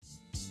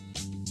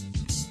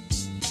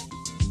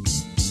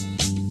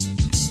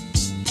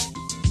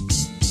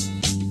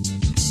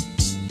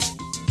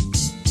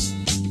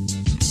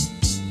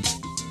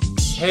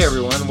Hey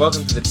everyone,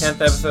 welcome to the 10th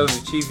episode of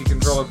the Cheesy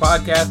Controller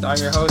Podcast. I'm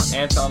your host,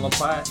 Anton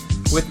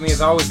LaPlatte. With me as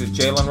always is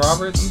Jalen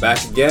Roberts. I'm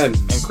back again.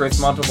 And Chris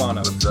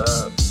Montalbano. What's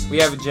up? We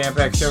have a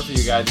jam-packed show for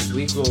you guys this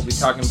week. We'll be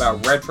talking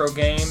about retro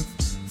games,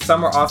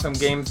 Summer Awesome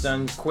Games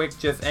Done Quick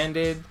just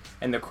ended,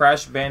 and the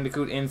Crash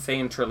Bandicoot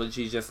Insane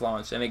Trilogy just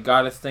launched. And it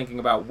got us thinking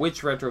about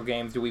which retro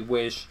games do we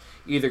wish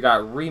either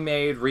got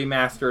remade,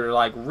 remastered,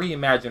 or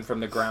reimagined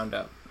from the ground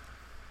up.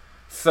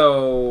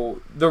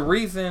 So, the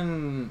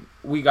reason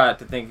we got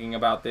to thinking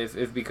about this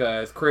is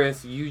because,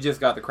 Chris, you just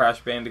got the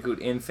Crash Bandicoot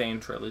Insane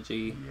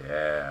Trilogy.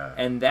 Yeah.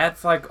 And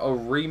that's like a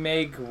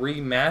remake,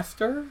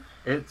 remaster?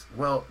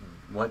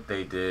 What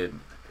they did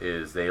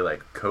is they,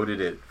 coded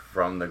it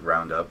from the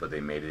ground up, but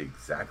they made it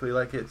exactly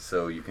like it,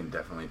 so you can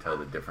definitely tell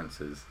the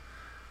differences,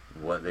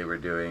 what they were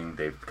doing.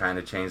 They've kind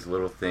of changed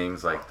little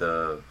things, like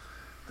the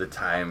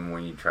time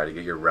when you try to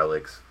get your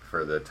relics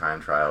for the time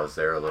trials.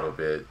 They're a little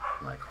bit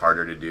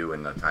harder to do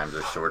and the times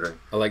are shorter.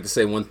 I like to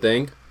say one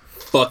thing.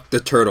 Fuck the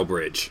Turtle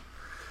Bridge.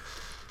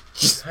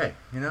 Hey,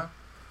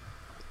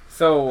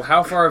 So,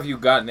 how far have you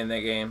gotten in that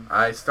game?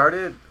 I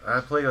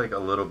played a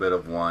little bit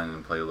of 1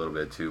 and played a little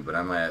bit of 2, but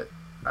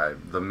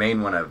the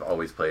main one I've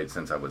always played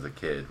since I was a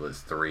kid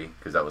was 3,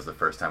 because that was the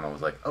first time I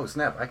was like, oh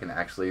snap, I can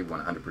actually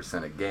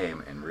 100% a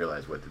game and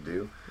realize what to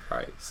do.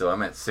 Right. So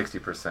I'm at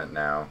 60%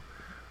 now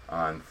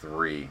on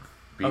 3.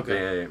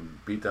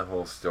 Beat the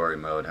whole story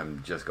mode.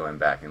 I'm just going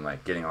back and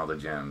getting all the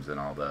gems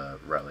and all the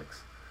relics.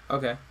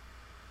 Okay.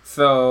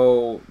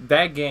 So,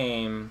 that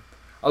game,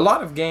 a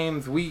lot of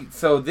games,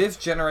 this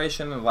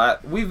generation,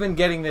 we've been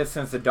getting this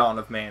since the dawn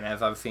of man,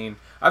 as I've seen.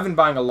 I've been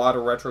buying a lot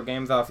of retro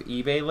games off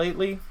eBay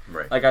lately.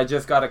 Right. I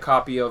just got a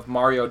copy of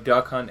Mario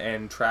Duck Hunt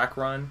and Track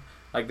Run.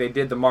 They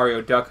did the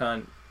Mario Duck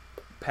Hunt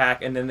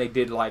pack, and then they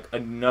did,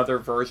 another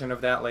version of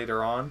that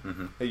later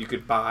on that you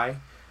could buy.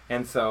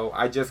 And so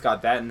I just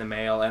got that in the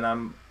mail, and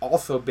I'm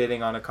also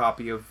bidding on a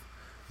copy of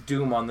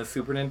Doom on the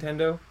Super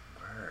Nintendo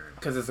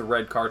because it's a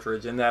red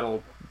cartridge, and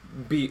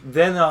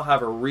then I'll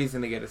have a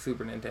reason to get a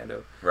Super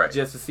Nintendo, right?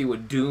 Just to see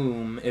what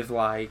Doom is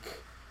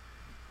like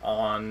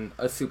on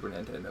a Super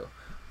Nintendo.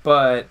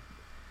 But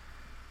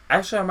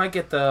actually, I might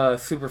get the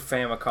Super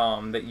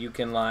Famicom that you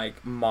can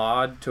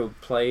mod to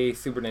play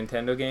Super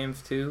Nintendo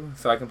games too,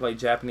 so I can play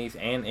Japanese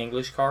and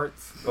English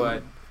carts.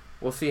 But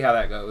we'll see how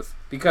that goes.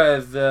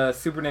 Because the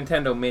Super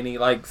Nintendo Mini,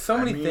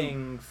 many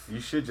things... You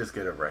should just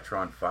get a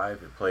Retron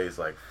 5. It plays,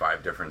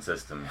 5 different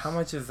systems. How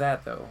much is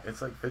that, though?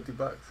 It's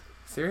 $50.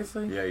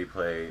 Seriously? Yeah, you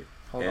play...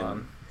 Hold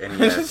on.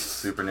 NES,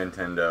 Super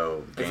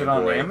Nintendo, Game Boy. Is it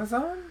on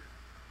Amazon?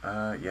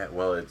 Yeah,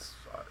 well, it's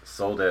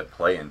sold at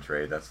Play and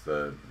Trade. That's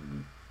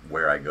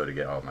where I go to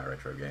get all my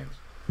retro games.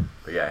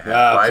 But yeah, I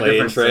have 5 Play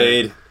and different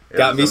Trade.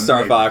 Got me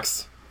Star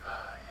Fox.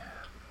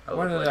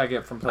 What did I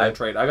get from Play and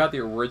Trade? I got the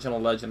original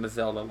Legend of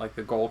Zelda,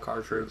 the gold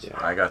cartridge.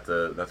 Yeah.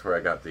 That's where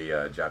I got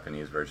the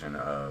Japanese version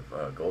of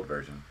gold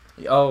version.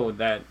 Oh,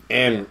 that.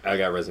 And I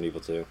got Resident Evil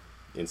 2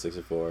 in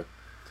 64.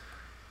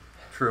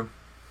 True.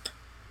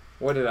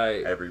 What did I...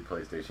 Every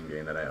PlayStation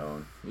game that I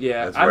own.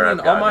 Yeah,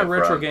 all my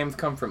retro games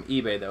come from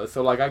eBay, though.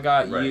 So, I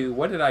got you...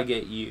 What did I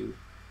get you?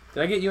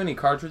 Did I get you any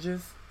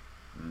cartridges?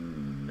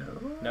 No.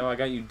 No, I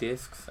got you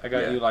discs. I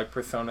got you,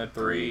 Persona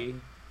 3. I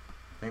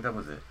think that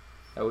was it.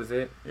 That was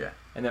it? Yeah.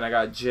 And then I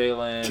got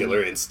Jalen.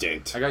 Killer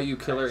Instinct. I got you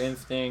Killer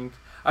Instinct.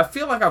 I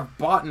feel like I've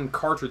bought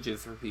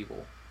cartridges for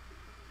people.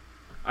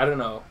 I don't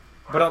know.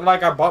 But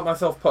I bought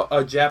myself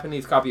a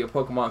Japanese copy of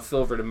Pokemon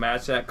Silver to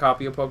match that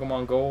copy of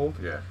Pokemon Gold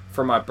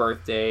for my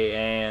birthday.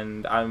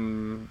 And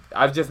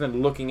I've just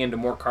been looking into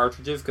more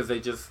cartridges because they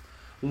just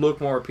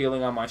look more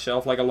appealing on my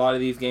shelf. A lot of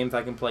these games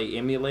I can play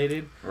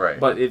emulated. Right.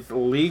 But it's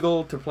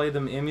legal to play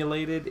them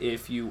emulated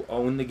if you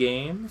own the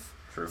games.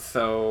 True.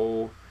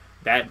 So...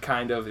 that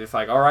kind of, it's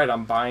alright,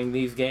 I'm buying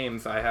these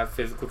games. I have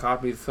physical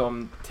copies, so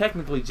I'm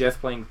technically just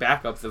playing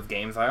backups of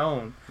games I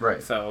own.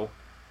 Right. So,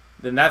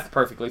 then that's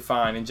perfectly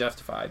fine and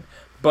justified.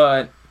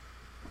 But,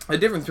 the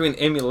difference between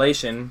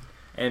emulation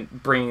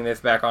and bringing this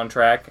back on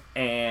track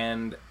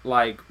and,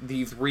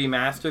 these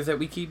remasters that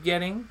we keep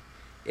getting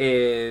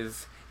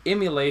is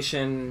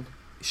emulation...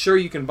 Sure,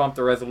 you can bump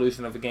the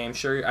resolution of a game.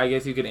 Sure, I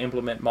guess you can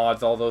implement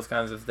mods, all those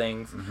kinds of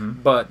things.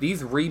 Mm-hmm. But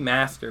these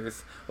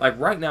remasters,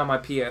 right now, my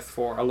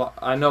PS4,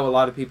 I know a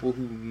lot of people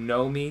who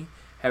know me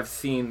have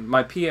seen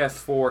my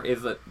PS4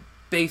 is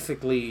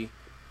basically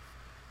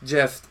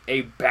just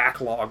a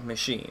backlog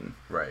machine.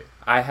 Right.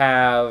 I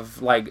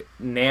have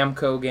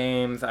Namco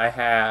games. I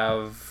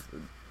have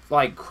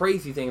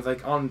crazy things.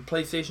 On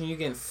PlayStation, you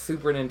get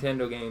Super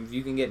Nintendo games.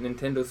 You can get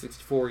Nintendo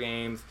 64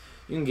 games.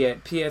 You can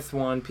get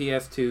PS1,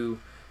 PS2.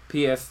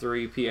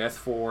 PS3,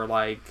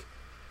 PS4,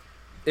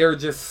 there are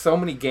just so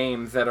many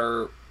games that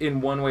are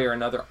in one way or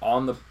another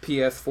on the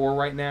PS4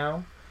 right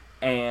now,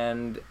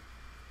 and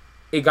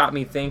it got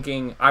me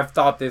thinking, I've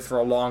thought this for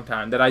a long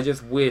time, that I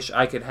just wish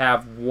I could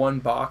have one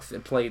box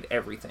that played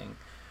everything.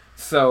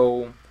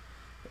 So,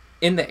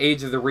 in the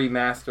age of the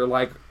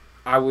remaster,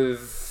 I was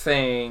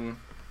saying,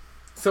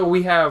 so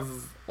we have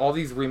all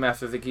these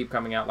remasters that keep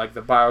coming out, like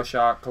the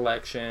BioShock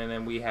collection,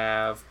 and we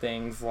have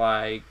things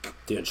like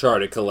The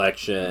Uncharted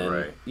collection.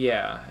 Right.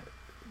 yeah,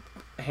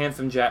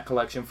 Handsome Jack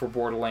collection for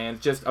Borderlands,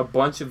 just a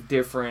bunch of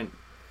different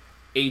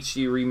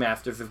HD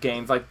remasters of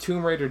games, like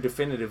Tomb Raider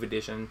Definitive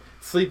Edition,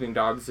 Sleeping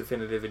Dogs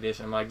Definitive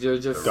Edition, like they're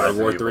just God of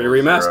War Resident 3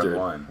 Evil remastered.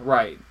 0 and 1.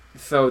 right.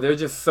 So there's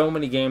just so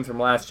many games from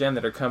last gen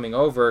that are coming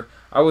over.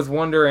 I was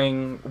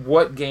wondering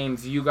what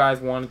games you guys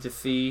wanted to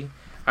see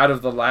out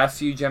of the last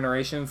few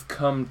generations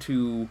come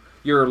to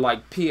your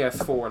like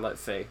PS4,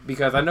 let's say,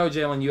 because I know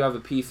Jalen, you have a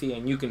PC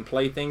and you can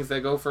play things that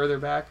go further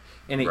back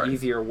in an Right.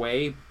 easier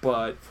way,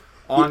 but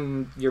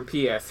on your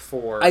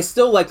PS4, I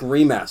still like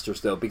remasters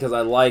though, because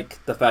I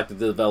like the fact that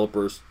the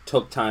developers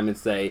took time and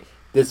say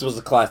this was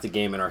a classic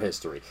game in our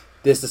history.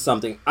 This is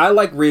something I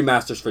like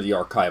remasters for the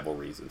archival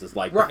reasons. It's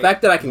like Right. the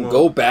fact that I can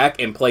go back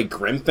and play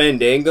Grim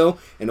Fandango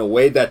in a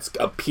way that's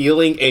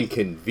appealing and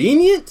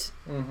convenient.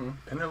 hmm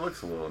And it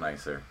looks a little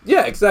nicer.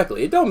 Yeah,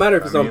 exactly. It don't matter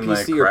if it's on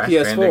PC or Crash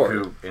PS4.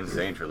 Bandicoot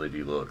Insane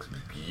Trilogy looks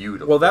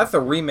beautiful. well, that's a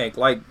remake,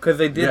 like because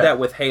they did Yeah. that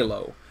with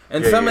Halo,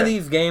 and Yeah, some of yeah.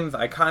 these games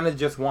I kind of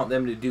just want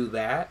them to do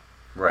that.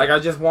 right. Like I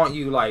just want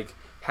you like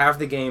have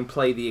the game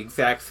play the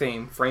exact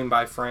same frame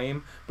by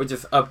frame, but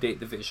just update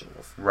the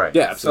visuals. right.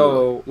 Yeah, absolutely.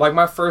 So like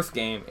my first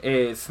game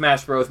is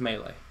Smash Bros.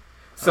 Melee.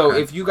 So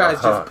Okay. if you guys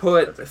Uh-huh. just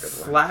put That's a good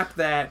one. slap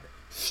that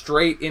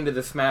straight into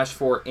the Smash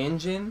 4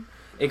 engine,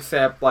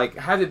 except like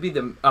have it be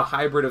a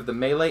hybrid of the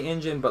Melee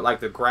engine, but like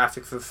the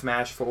graphics of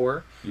Smash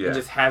 4, Yeah. and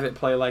just have it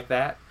play like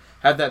that.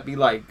 Have that be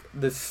like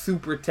the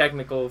super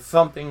technical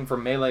something for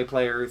Melee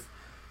players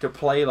to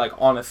play like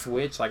on a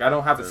Switch. Like I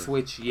don't have a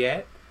Switch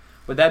yet.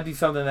 But that'd be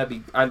something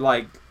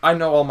I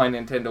know all my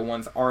Nintendo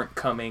ones aren't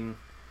coming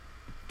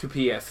to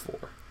PS4.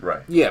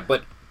 Right. Yeah,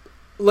 but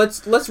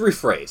let's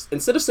rephrase.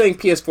 Instead of saying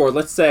PS4,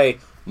 let's say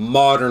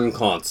modern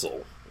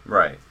console.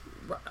 Right.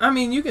 I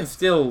mean, you can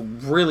still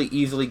really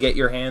easily get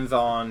your hands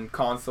on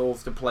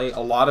consoles to play a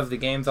lot of the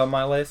games on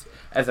my list.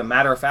 As a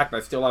matter of fact,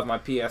 I still have my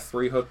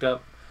PS3 hooked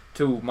up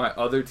to my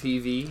other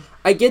TV.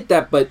 I get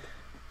that, but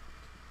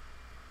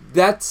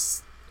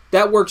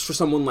that works for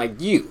someone like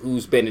you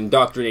who's been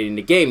indoctrinated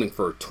into gaming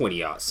for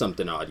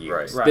 20-something odd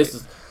years. Right.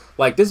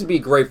 This would be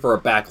great for a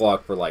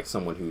backlog for like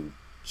someone who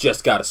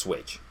just got a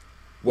Switch.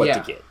 What Yeah.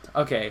 to get?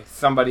 Okay,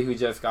 somebody who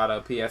just got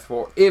a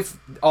PS4. If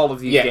all of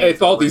these Yeah, games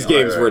if all are these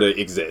real. games were to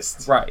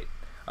exist. Right.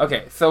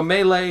 Okay, so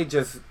Melee,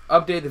 just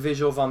update the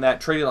visuals on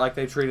that. Treat it like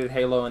they treated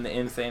Halo in the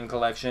Insane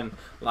Collection.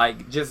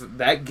 Like, just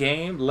that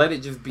game, let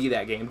it just be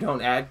that game.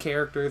 Don't add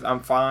characters. I'm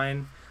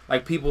fine.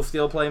 Like, people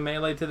still play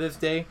Melee to this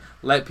day.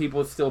 Let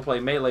people still play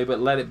Melee, but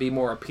let it be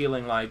more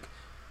appealing. Like,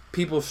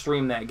 people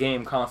stream that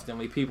game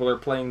constantly. People are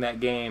playing that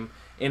game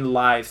in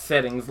live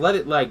settings. Let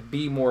it, like,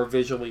 be more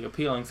visually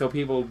appealing so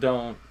people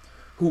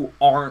who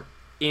aren't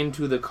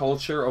into the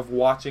culture of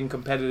watching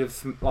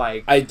competitive,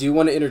 like... I do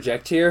want to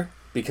interject here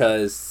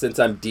because since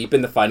I'm deep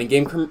in the fighting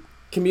game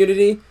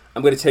community,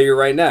 I'm going to tell you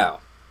right now.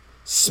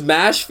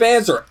 Smash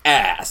fans are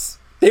ass.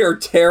 They are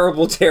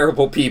terrible,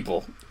 terrible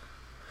people.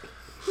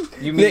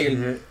 You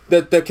mean...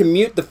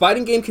 The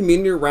fighting game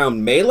community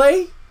around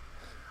Melee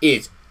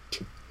is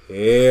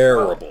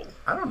terrible.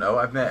 I don't know.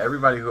 I've met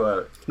everybody who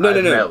No.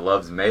 met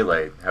loves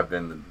Melee have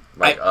been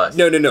like us.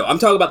 No. I'm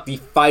talking about the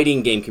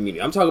fighting game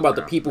community. I'm talking about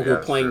the people who Yeah,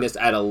 are playing sure. this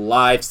at a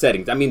live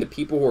setting. I mean, the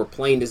people who are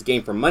playing this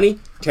game for money,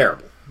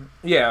 terrible.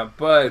 Yeah,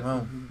 but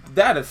Well-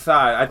 that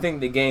aside, I think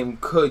the game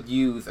could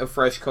use a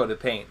fresh coat of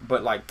paint,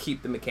 but like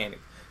keep the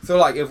mechanics. So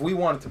like if we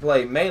wanted to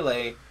play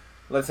Melee,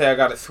 let's say I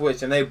got a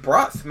Switch and they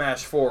brought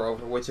Smash 4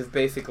 over, which is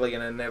basically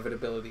an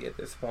inevitability at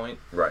this point.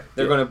 Right.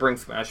 They're going to bring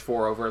Smash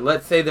 4 over.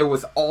 Let's say there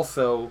was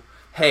also,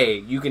 hey,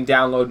 you can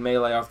download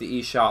Melee off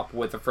the eShop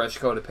with a fresh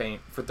coat of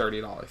paint for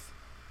 $30.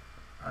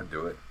 I'd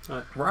do it.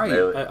 Right.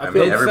 Melee, I I feel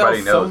mean, they'll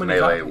everybody sell so knows many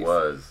Melee copies.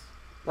 was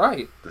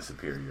Right. the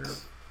superior.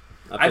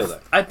 I feel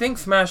that. I think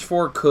Smash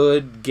 4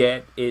 could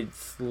get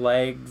its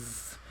legs.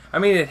 I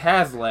mean, it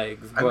has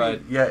legs, I but...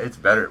 mean, yeah, it's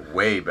better,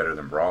 way better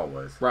than Brawl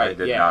was. Right, I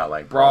did yeah. not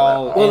like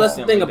Brawl- Brawl. Well, at that's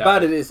the all. thing Instantly about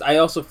died. it is I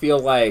also feel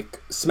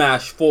like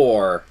Smash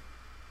 4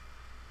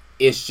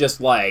 is just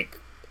like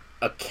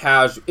a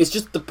casual... It's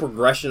just the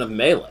progression of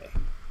Melee.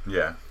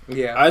 Yeah.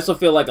 yeah. I also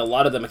feel like a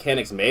lot of the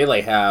mechanics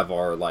Melee have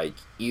are like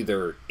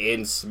either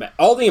in Smash...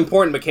 All the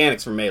important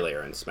mechanics for Melee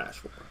are in Smash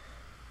 4.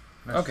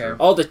 That's Okay. true.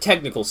 All the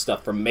technical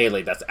stuff from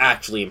Melee that's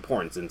actually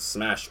important is in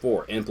Smash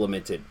 4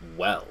 implemented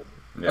well.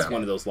 That's Yeah.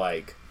 one of those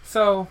like...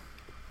 So,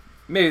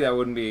 maybe that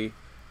wouldn't be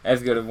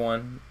as good of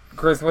one.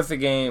 Chris, what's the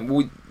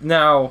game?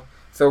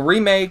 So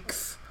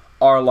remakes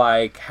are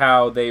like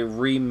how they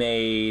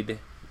remade...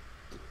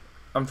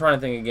 I'm trying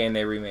to think of a game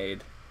they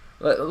remade.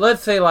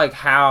 Let's say like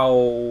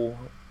how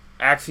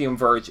Axiom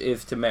Verge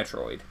is to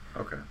Metroid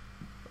Okay.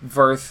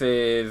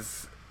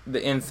 versus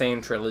the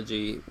Insane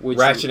Trilogy. Which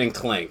Ratchet and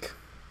Clank.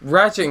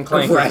 Ratchet and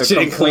Clank. Ratchet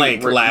and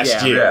Clank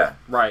last year. Yeah.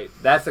 Right.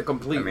 That's a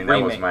complete I mean,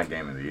 that was remake. my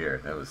game of the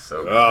year. That was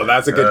so good. Oh,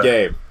 that's a good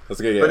game. That's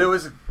a good game. But it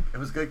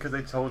was good because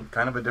they told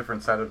kind of a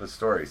different side of the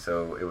story.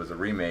 So it was a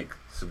remake,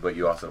 but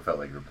you also felt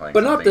like you were playing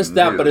But not something just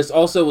that, new. but it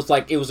was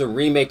like it was a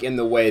remake in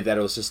the way that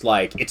it was just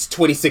like it's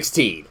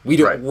 2016. We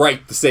didn't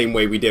write the same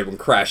way we did when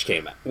Crash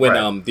came out.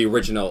 When the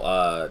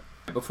original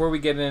Before we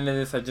get into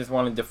this, I just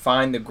want to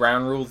define the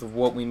ground rules of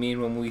what we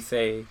mean when we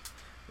say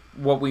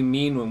remake,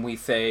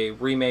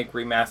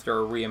 remaster,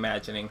 or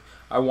reimagining.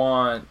 I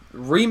want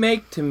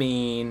remake to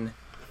mean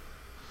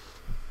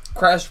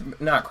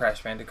not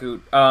Crash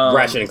Bandicoot.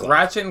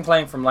 Ratchet and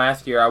Clank from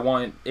last year. I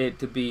want it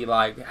to be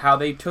like how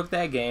they took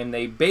that game.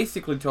 They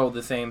basically told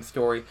the same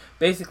story.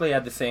 Basically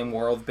had the same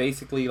world.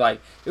 Basically, like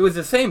it was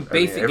the same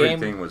basic game.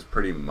 Everything was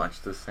pretty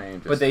much the same,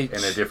 just But they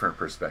in a different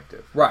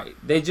perspective. Right.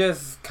 They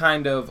just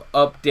kind of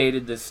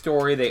updated the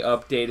story. They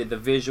updated the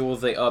visuals.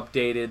 They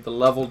updated the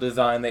level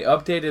design. They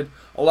updated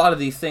a lot of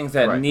these things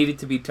that needed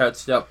to be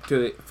touched up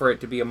for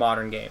it to be a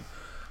modern game.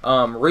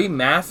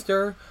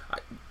 Remaster.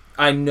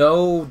 I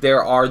know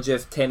there are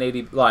just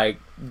 1080 like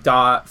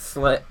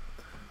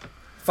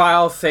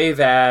file save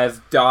as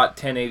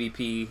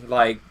 .1080p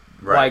like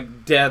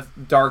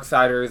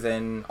Darksiders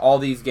and all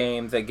these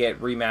games that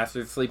get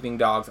remastered, Sleeping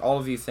Dogs, all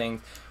of these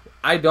things.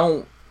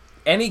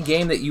 Any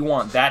game that you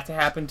want that to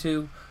happen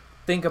to,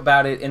 think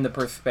about it in the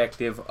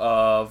perspective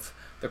of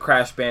the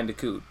Crash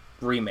Bandicoot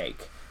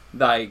remake.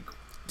 Like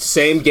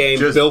same game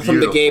just built from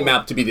the beautiful. game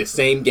app to be the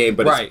same game,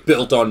 but it's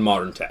built on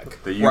modern tech.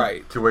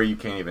 To where you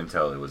can't even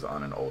tell it was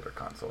on an older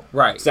console.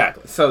 Right.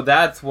 Exactly. So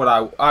that's what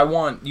I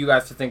want you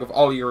guys to think of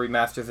all your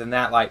remasters in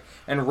that light.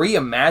 And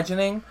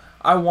reimagining,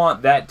 I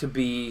want that to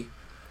be,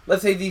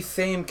 let's say, these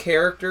same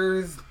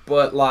characters,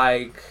 but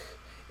like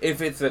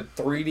if it's a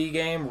 3D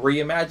game,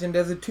 reimagined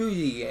as a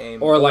 2D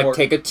game. Or like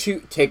take a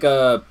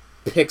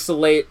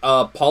pixelate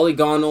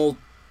polygonal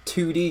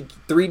 2D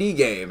 3D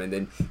game and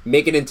then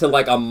make it into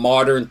like a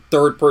modern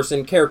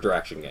third-person character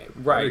action game.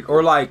 Right.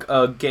 Or like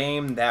a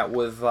game that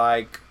was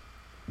like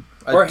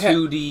a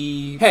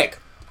 2D. Heck,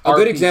 a RPG.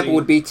 good example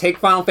would be take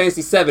Final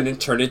Fantasy VII and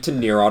turn it to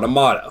Nier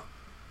Automata.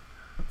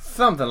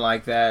 Something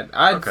like that.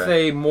 I'd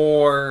say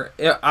more.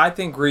 I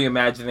think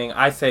reimagining.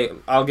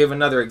 I'll give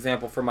another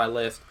example for my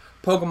list.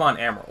 Pokemon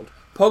Emerald.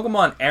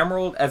 Pokemon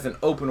Emerald as an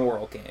open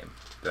world game.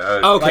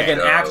 Like an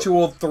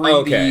actual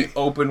 3D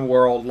open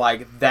world.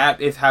 Like that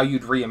is how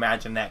you'd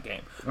reimagine that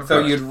game. Okay. So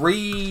you'd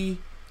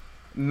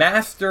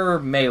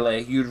remaster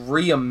Melee. You'd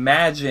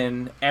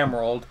reimagine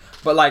Emerald.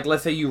 But like,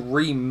 let's say you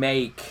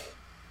remake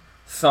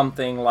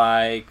something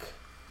like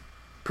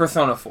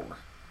Persona 4.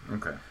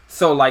 Okay.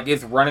 So, like,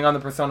 it's running on the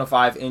Persona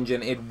 5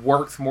 engine. It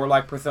works more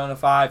like Persona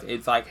 5.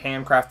 It's, like,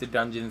 handcrafted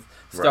dungeons,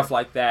 stuff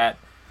like that.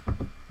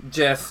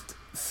 Just,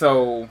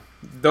 so,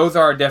 those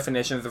are our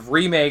definitions of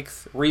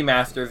remakes,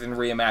 remasters, and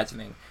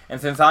reimagining.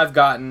 And since I've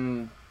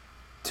gotten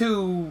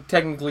 2,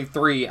 technically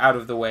 3, out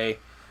of the way,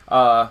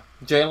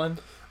 Jalen?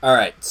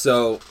 Alright,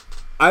 so,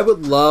 I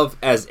would love,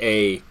 as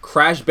a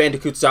Crash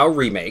Bandicoot-style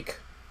remake,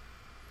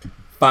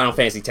 Final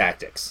Fantasy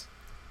Tactics.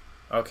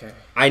 Okay.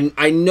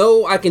 I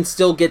know I can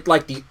still get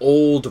like the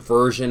old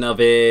version of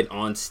it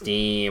on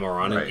Steam or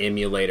on an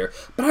emulator,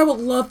 but I would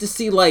love to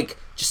see like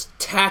just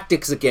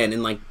Tactics again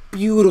in like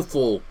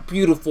beautiful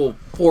 4K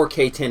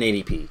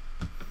 1080p.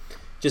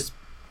 Just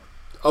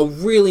a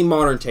really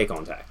modern take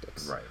on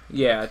Tactics. Right.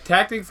 Yeah,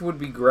 Tactics would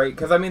be great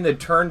because I mean the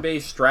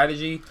turn-based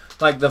strategy,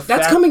 like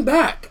that's coming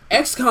back.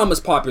 XCOM is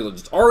popular.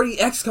 There's already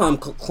XCOM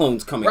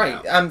clones coming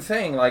out. Right. I'm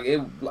saying like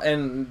it,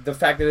 and the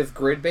fact that it's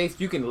grid-based,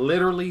 you can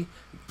literally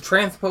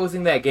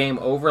transposing that game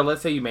over.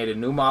 Let's say you made a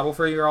new model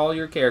for all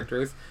your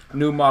characters,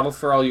 new models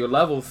for all your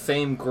levels,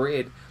 same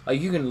grid.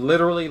 Like you can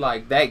literally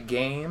like that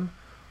game.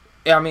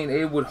 I mean,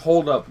 it would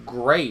hold up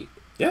great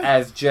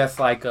as just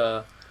like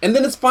a. And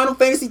then it's Final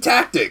Fantasy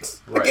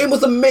Tactics. The game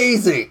was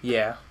amazing.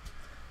 Yeah.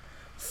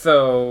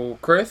 So,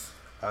 Chris?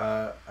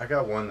 I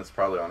got one that's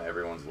probably on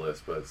everyone's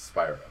list, but it's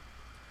Spyro.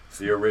 It's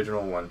the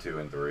original 1, 2,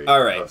 and 3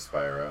 All right. of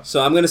Spyro.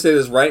 So I'm going to say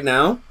this right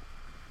now.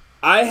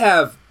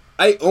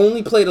 I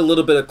only played a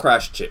little bit of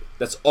Crash 2.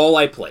 That's all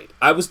I played.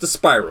 I was the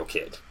Spyro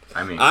kid.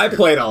 I mean, I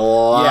played a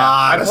lot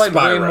I played of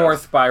Spyro. way more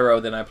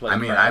Spyro than I played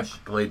Crash. I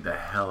played the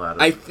hell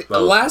out of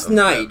both last of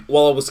night, them.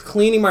 while I was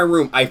cleaning my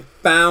room, I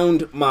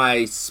found my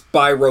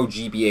Spyro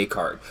GBA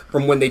card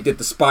from when they did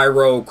the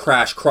Spyro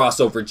Crash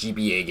crossover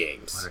GBA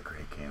games. What a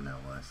great game that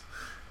was.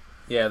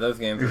 Yeah, those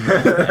games.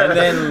 And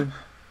then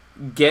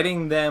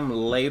getting them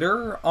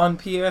later on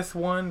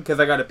PS1, because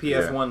I got a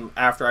PS1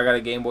 after I got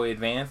a Game Boy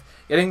Advance.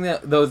 Getting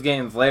those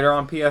games later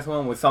on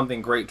PS1 was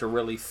something great to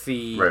really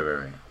see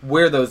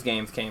where those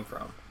games came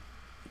from.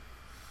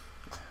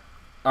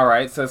 All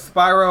right, so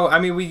Spyro, I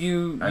mean, we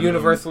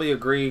universally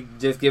agree,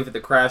 just give it the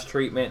Crash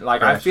treatment.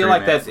 Like, I feel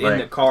like that's in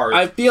the cards.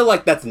 I feel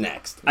like that's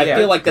next. I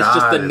feel like that's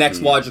just the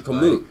next logical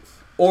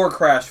move. Or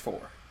Crash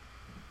 4.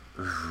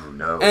 Ooh,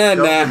 no. And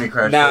don't give me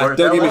Crash 4.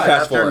 Don't give me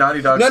Crash 4. After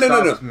Naughty Dog No.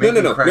 stops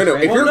making Crash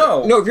games. If you're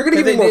going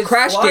to give me more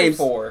Crash games.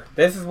 4.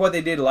 This is what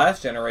they did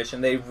last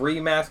generation. They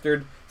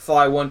remastered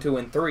Sly 1, 2,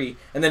 and 3.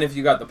 And then if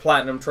you got the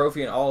Platinum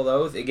Trophy and all of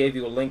those, it gave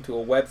you a link to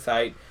a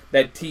website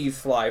that teased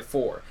Sly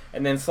 4.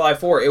 And then Sly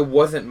 4, it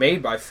wasn't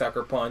made by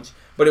Sucker Punch,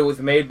 but it was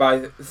made by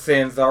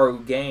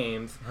Sanzaru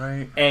Games.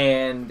 Right.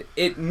 And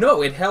it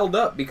held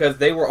up because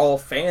they were all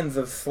fans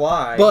of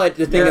Sly. But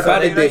the thing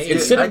about it is,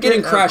 instead I of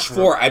getting get Crash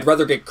 4, I'd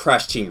rather get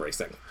Crash Team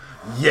Racing.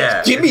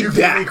 Yeah. Give me that.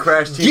 Give me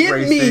Crash Team Give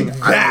Racing, me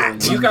that. I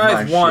will You lose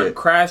guys my want shit.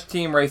 Crash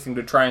Team Racing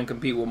to try and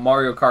compete with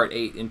Mario Kart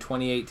 8 in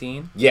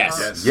 2018?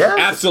 Yes. Yes.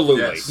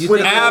 Absolutely. Yes. You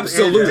think-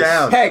 Absolutely.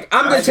 Down. Heck,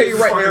 I'm going to tell you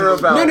right care now.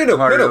 about No.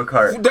 Mario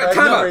Kart.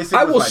 Time out. Racing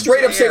I was will my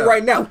straight up say jam.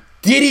 right now,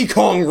 Diddy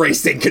Kong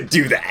Racing could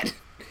do that.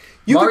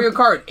 You Mario could-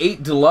 Kart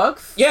 8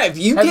 Deluxe? Yeah, if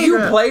you Have gave... you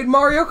played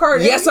Mario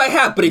Kart 8? Yes, I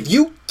have, but if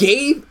you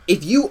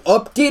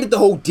updated the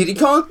whole Diddy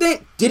Kong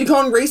thing, Diddy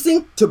Kong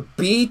Racing, to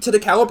be to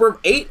the caliber of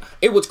 8,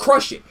 it would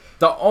crush it.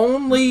 The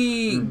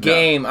only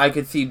game I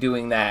could see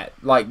doing that,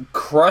 like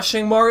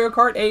crushing Mario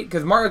Kart 8,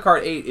 because Mario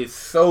Kart 8 is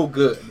so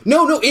good.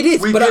 No, it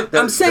is, We but get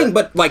I'm that- saying,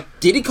 but like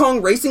Diddy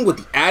Kong Racing with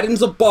the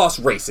add-ins of boss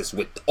races,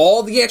 with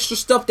all the extra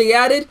stuff they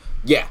added,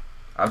 yeah.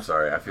 I'm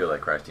sorry. I feel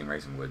like Crash Team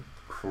Racing would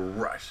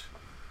crush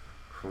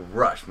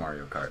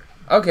Mario Kart.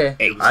 Okay.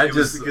 I It was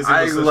just, because it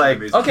I was such an like.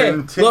 amazing Okay,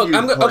 continue look,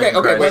 I'm go- playing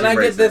okay, Crash When Team I get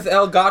Racing. this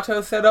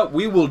Elgato set up,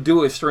 we will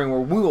do a stream where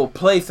we will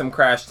play some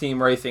Crash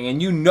Team Racing,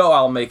 and you know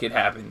I'll make it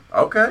happen.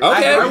 Okay.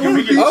 Okay.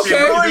 We can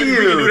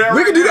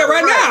do that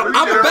right now.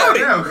 I'm about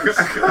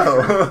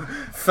it.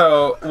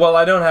 So, well,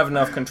 I don't have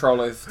enough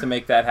controllers to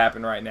make that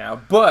happen right now,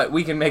 but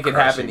we can make it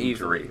happen Crushing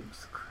easily.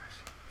 dreams.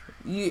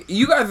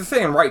 You guys are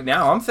saying right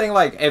now. I'm saying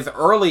like as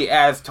early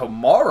as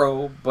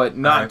tomorrow, but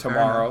not Alright, fair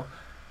tomorrow.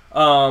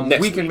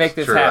 Next We can week. make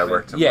this Sure, I happen.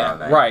 work tomorrow Yeah,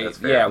 night. right. That's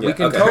fair. Yeah, we Yeah,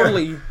 can okay.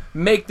 totally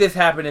make this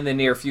happen in the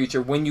near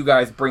future when you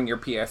guys bring your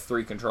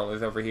PS3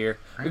 controllers over here.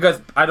 Because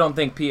I don't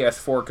think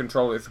PS4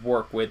 controllers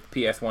work with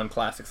PS1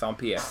 classics on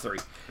PS3.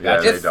 Yeah,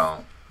 It's- they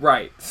don't.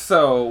 Right.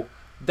 So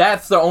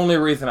that's the only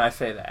reason I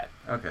say that.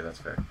 Okay, that's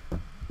fair.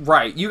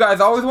 Right. You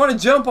guys always want to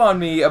jump on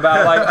me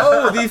about like,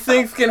 oh, these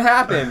things can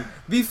happen.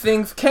 These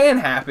things can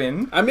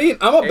happen. I mean,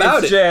 I'm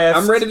about It's it. just-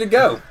 I'm ready to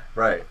go.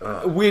 Right.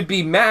 We'd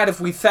be mad if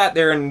we sat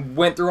there and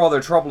went through all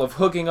the trouble of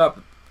hooking up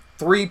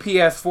 3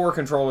 PS4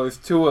 controllers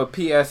to a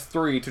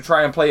PS3 to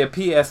try and play a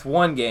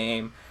PS1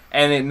 game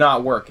and it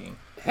not working.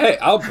 Hey,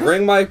 I will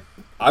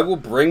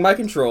bring my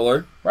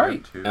controller.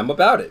 Right. I'm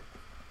about it.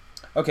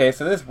 Okay,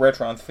 so this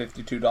Retron's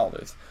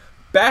 $52.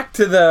 Back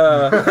to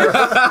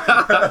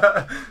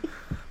the...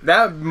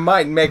 That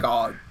might make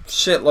a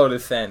shitload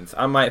of sense.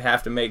 I might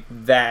have to make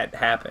that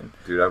happen.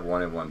 Dude, I've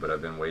wanted one, but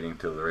I've been waiting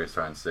till the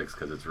Racetron 6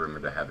 because it's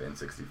rumored to have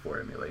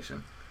N64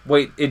 emulation.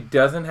 Wait, it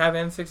doesn't have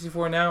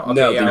N64 now? Okay,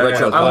 No, yeah, the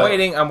Retron I'm 5.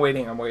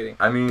 waiting.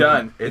 I mean,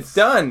 Done. It's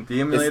done. The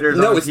emulators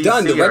no, on it's PC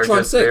done. The are Retron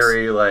just 6.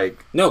 very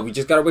like No, we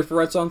just gotta wait for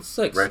Retron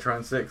 6.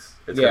 Retron 6.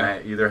 It's Yeah.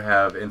 gonna either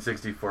have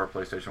N64 or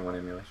PlayStation 1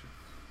 emulation.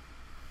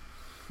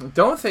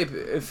 Don't say...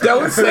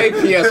 Don't say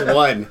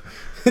PS1.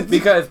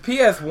 Because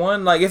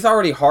PS1, like, it's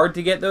already hard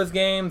to get those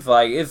games.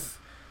 Like, it's...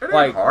 It ain't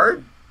Like,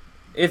 hard.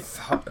 It's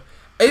not...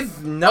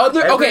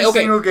 Every okay.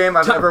 single game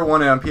I've Ti- ever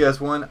wanted on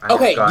PS1. I've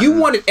Okay, gotten. you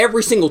wanted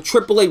every single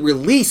AAA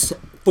release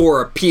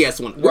for a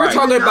PS1. We're Right.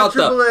 talking Not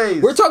about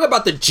AAAs. we're talking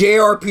about the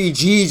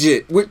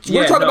JRPGs. We're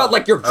Yeah, talking no. about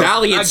like your I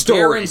Valiant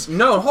stories.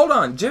 No, hold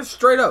on. Just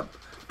straight up.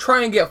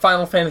 Try and get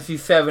Final Fantasy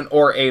 7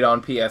 or 8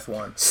 on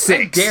PS1.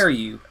 6. I dare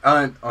you.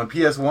 On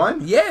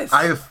PS1? Yes.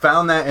 I have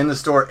found that in the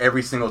store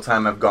every single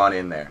time I've gone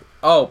in there.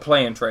 Oh,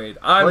 play and trade.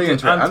 I'm Play and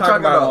trade. I'm talking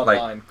about online.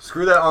 like,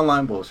 screw that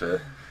online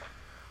bullshit.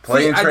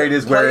 Play and trade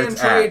is where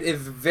it's Play and at. trade is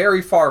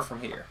very far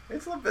from here.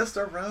 It's La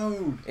Vista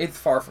Road. It's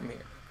far from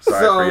here.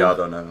 Sorry So- for y'all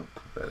don't know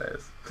what that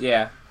is.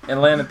 Yeah.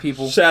 Atlanta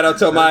people. Shout out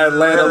to my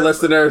Atlanta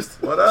listeners.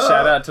 What up?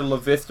 Shout out to La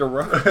Vista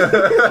Road.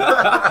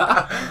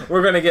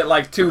 We're going to get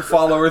like 2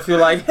 followers who are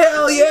like,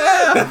 hell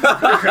yeah!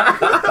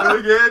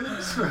 Again?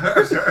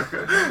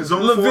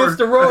 La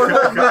Vista Road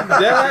holds it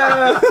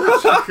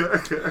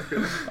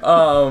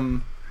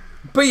down.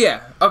 But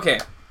yeah, okay.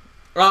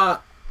 I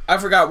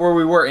forgot where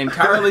we were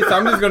entirely, so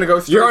I'm just gonna go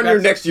straight You're on back.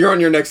 your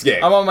next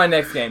game. I'm on my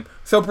next game.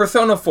 So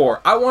Persona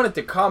 4. I wanted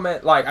to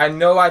comment, like, I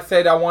know I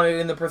said I wanted it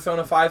in the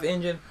Persona 5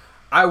 engine.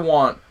 I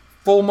want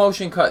full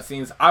motion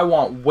cutscenes. I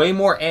want way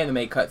more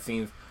anime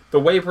cutscenes. The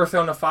way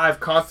Persona 5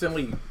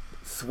 constantly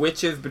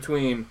switches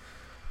between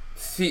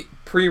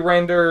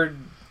pre-rendered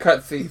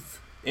cutscenes,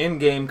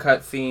 in-game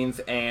cutscenes,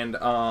 and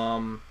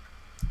anime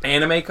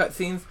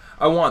cutscenes.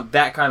 I want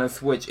that kind of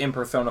switch in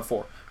Persona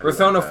 4.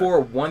 Persona like that. 4,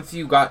 once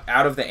you got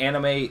out of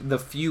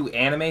the few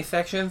anime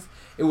sections,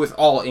 it was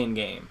all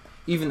in-game.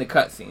 Even the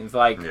cutscenes,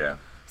 like... Yeah.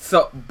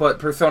 So, but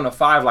Persona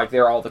 5, like,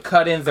 there are all the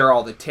cut-ins, there are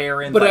all the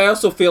tear-ins. But like, I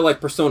also feel like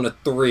Persona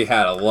 3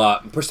 had a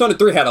lot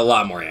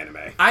more anime.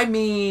 I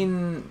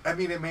mean...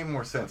 it made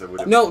more sense. It would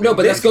have No, but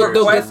This that's go-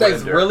 those- request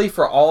that's- is really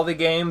for all the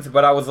games,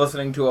 but I was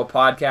listening to a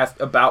podcast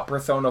about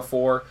Persona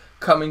 4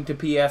 coming to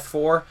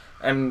PS4,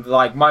 and,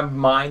 like, my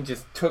mind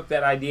just took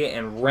that idea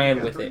and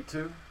ran with it.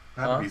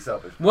 Not to be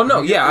selfish. Well,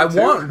 no, You get yeah, I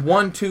three, want too.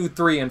 1, 2,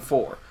 3, and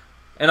 4.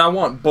 and I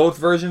want both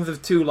versions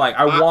of 2. Like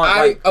I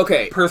want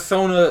okay.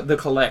 Persona the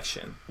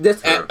collection.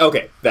 This Sure.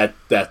 okay.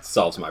 That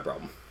solves my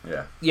problem.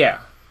 Yeah. Yeah.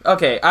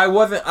 Okay. I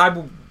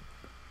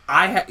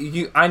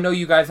know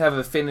you guys have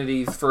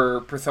affinities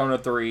for Persona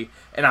 3,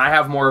 and I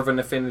have more of an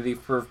affinity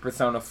for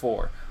Persona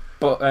 4.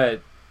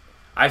 But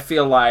I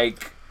feel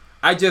like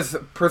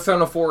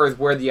Persona 4 is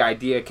where the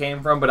idea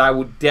came from, but I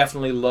would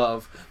definitely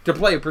love to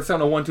play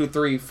Persona 1, 2,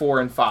 3, 4,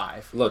 and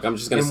 5. Look, I'm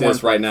just gonna In say one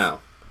this right place. now.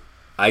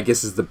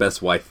 Aegis is the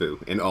best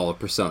waifu in all of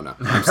Persona.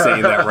 I'm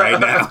saying that right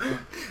now.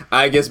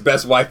 Aegis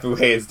best waifu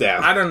hands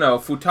down. I don't know.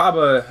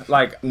 Futaba,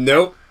 like,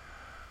 Nope.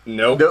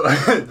 No.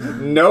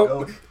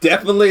 Nope.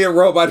 Definitely a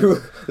robot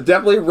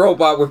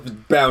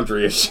with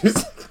boundary issues.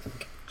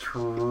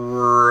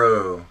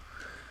 True.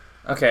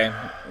 okay.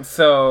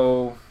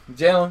 So,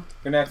 Jalen,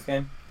 your next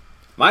game.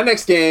 My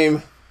next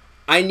game,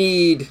 I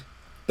need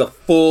the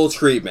full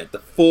treatment.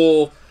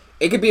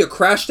 It could be a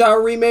Crash style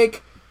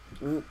remake,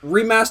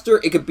 remaster.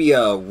 It could be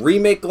a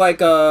remake like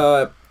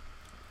a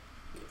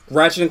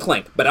Ratchet and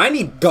Clank. But I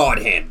need God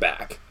Hand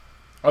back.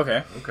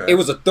 Okay. Okay. It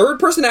was a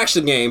third-person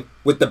action game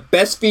with the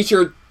best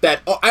feature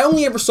that I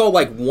only ever saw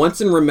like once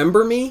in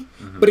Remember Me,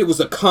 but it was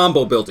a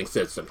combo building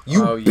system.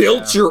 You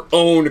built your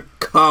own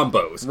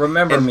combos.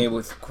 Remember Me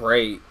was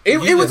great.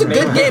 It was a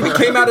good game. It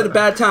came out at a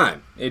bad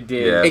time. It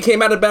did. Yeah. It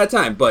came out at a bad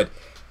time, but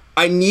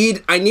I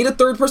need a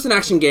third-person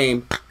action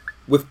game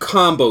with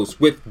combos,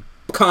 with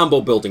combo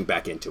building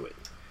back into it.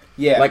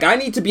 Yeah. Like, I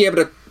need to be able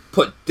to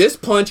put this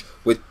punch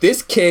with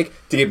this kick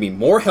to give me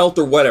more health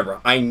or whatever.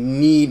 I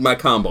need my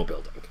combo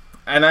building.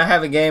 And I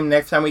have a game,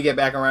 next time we get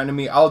back around to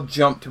me, I'll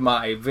jump to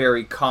my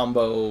very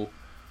combo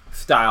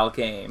style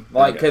game.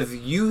 Like, Okay. because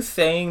you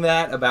saying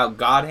that about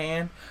God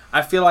Hand,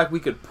 I feel like we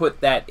could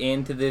put that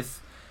into this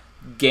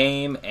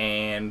game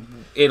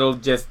and it'll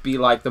just be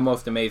like the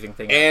most amazing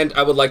thing. And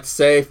I would like to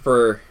say,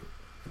 for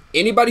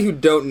anybody who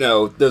don't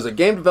know, there's a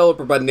game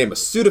developer by the name of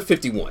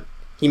Suda51.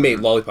 He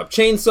made Lollipop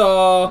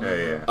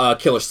Chainsaw,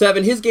 Killer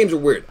 7. His games are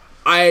weird.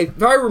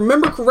 If I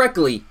remember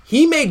correctly,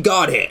 he made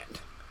God Hand.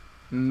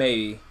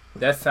 Maybe.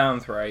 That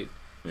sounds right.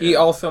 Yeah. He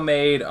also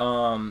made,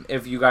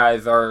 if you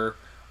guys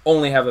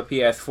only have a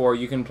PS4,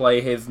 you can play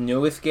his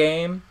newest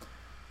game,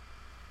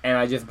 and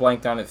I just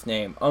blanked on its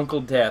name. Uncle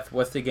Death.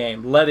 What's the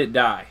game? Let It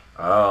Die.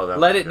 Oh, that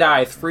Let It Die.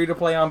 It's free to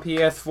play on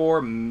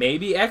PS4,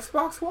 maybe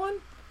Xbox One?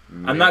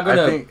 I'm not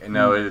gonna... I think,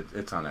 no,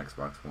 it's on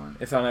Xbox One.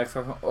 It's on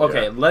Xbox One?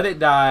 Okay, Yeah. Let It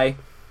Die,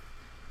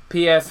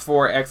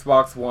 PS4,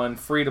 Xbox One,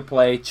 free to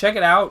play. Check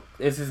it out.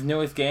 It's his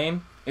newest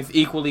game. It's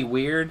equally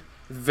weird.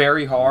 It's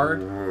very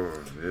hard.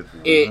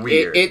 It's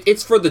weird.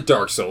 It's for the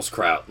Dark Souls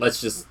crowd.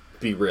 Let's just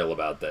be real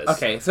about this.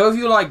 Okay, so if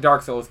you like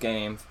Dark Souls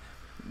games,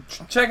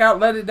 check out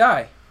Let It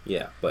Die.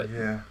 Yeah, but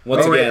Yeah.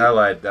 once Wait, again, I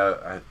lied.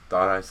 I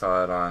thought I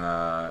saw it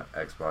on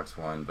Xbox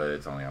One, but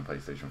it's only on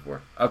PlayStation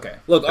 4. Okay.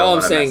 look, Don't all I'm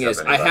wanna saying mess is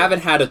up I anybody. haven't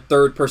had a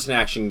third-person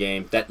action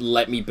game that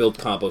let me build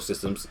combo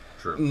systems.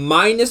 True.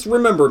 Minus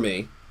Remember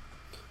Me.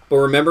 But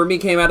Remember Me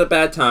came out at a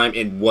bad time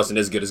and wasn't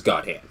as good as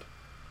God Hand.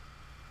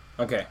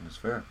 Okay. That's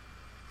fair.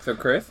 So,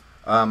 Chris?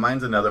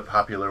 Mine's another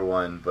popular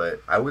one,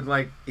 but I would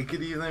like it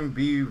could even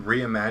be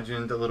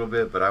reimagined a little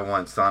bit, but I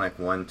want Sonic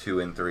 1, 2,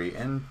 and 3,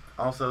 and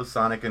also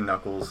Sonic and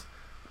Knuckles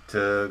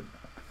to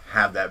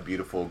have that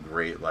beautiful,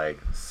 great, like,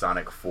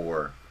 Sonic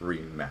 4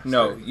 remaster.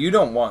 No, you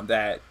don't want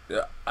that.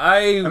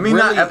 I mean,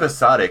 not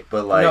episodic,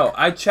 but like... No,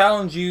 I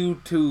challenge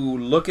you to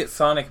look at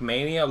Sonic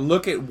Mania.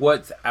 Look at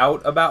what's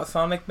out about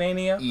Sonic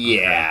Mania.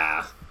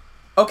 Yeah.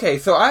 Okay,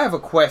 so I have a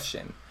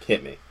question.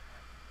 Hit me.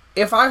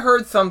 If I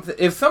heard something,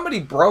 if somebody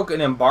broke an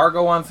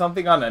embargo on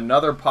something on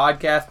another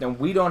podcast and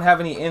we don't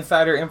have any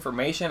insider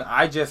information,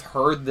 I just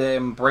heard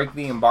them break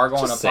the embargo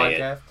on a say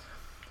podcast.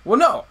 Well,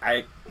 no,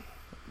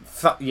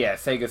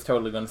 Sega's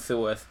totally going to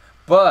sue us.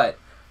 But,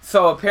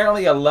 so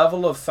apparently a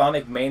level of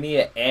Sonic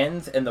Mania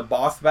ends and the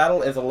boss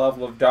battle is a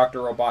level of Dr.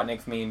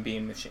 Robotnik's Mean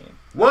Bean Machine.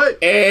 What?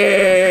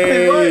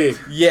 Hey!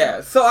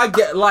 Yeah, so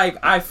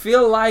I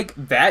feel like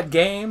that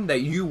game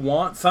that you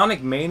want,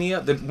 Sonic Mania,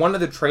 one of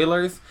the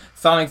trailers,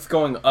 Sonic's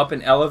going up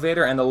an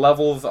elevator and the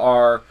levels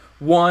are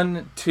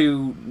 1,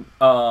 2,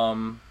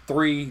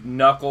 3,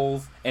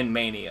 Knuckles, and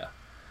Mania.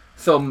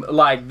 So,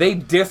 like, they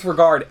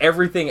disregard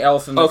everything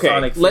else in the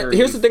Sonic series.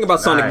 Here's the thing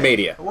about Sonic Nice.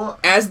 Mania. Well-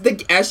 As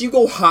you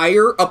go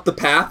higher up the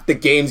path, the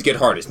games get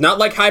hardest. Not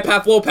like high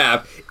path, low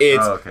path.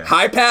 It's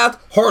high path,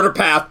 hardest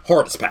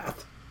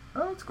path.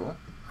 Oh, that's cool.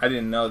 I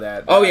didn't know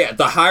that. Oh yeah,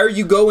 the higher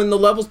you go in the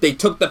levels, they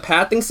took the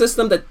pathing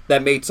system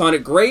that made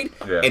Sonic great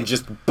and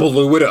just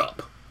blew it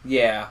up.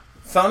 Yeah.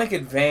 Sonic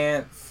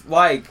Advance,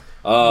 like...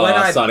 when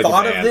I Sonic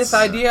thought Advance. of this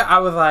idea, I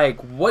was like,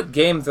 what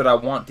games would I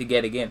want to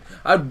get again?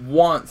 I'd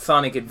want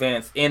Sonic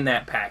Advance in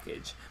that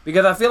package.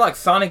 Because I feel like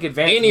Sonic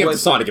Advance Any of the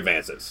Sonic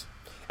Advances.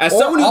 As Or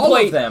someone who all of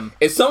played them.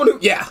 as someone who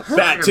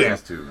that too.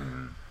 Advance 2.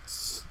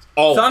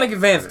 All Sonic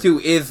Advance 2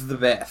 is the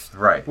best.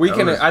 Right. We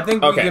can. I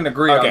think we can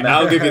agree on that.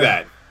 I'll give you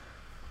that.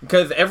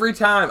 Because every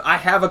time I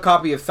have a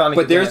copy of Sonic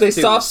But Advance there's a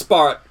 2. soft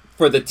spot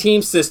for the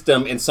team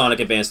system in Sonic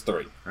Advance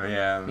 3.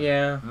 Yeah.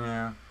 Yeah.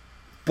 Yeah.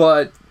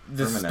 But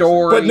the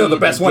story. But no, the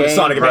best one is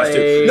Sonic Advance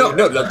 2. No,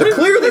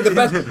 clearly the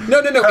best. No.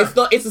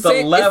 It's the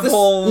same.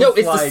 Levels,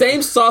 It's the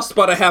same soft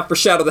spot I have for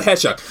Shadow the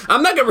Hedgehog.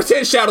 I'm not gonna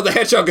pretend Shadow the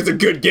Hedgehog is a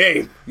good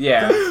game.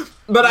 Yeah.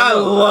 But I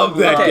love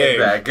that game.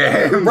 That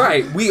game.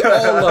 Right, we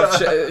all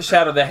love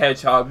Shadow the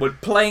Hedgehog, but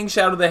playing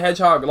Shadow the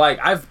Hedgehog, like,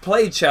 I've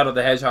played Shadow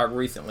the Hedgehog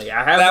recently.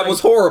 I have. That was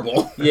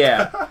horrible.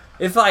 Yeah.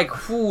 It's like,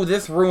 whew,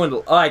 this ruined,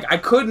 like, I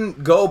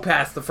couldn't go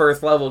past the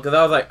first level, because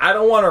I was like, I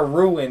don't want to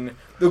ruin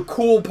the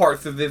cool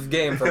parts of this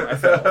game for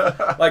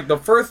myself. Like, the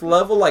first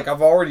level, like,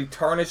 I've already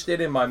tarnished it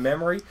in my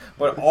memory,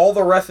 but all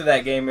the rest of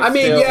that game is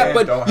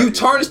but you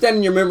tarnished that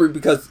in your memory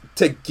because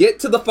to get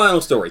to the final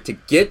story, to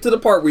get to the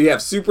part where you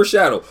have Super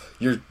Shadow,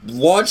 you're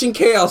launching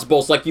Chaos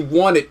Bolts like you've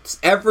wanted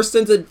ever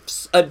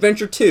since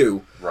Adventure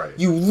 2. Right.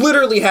 You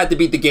literally had to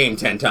beat the game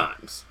 10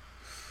 times.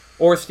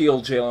 Or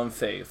steal Jalen's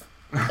save.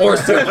 Or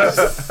still.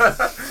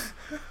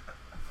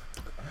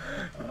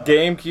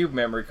 GameCube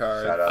memory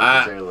card. Shout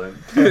out to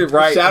Jalen.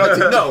 Right. Shout out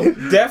to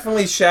No,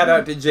 definitely shout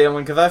out to Jalen,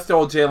 because I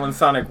stole Jalen's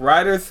Sonic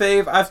Rider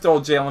save. I stole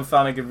Jalen's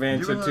Sonic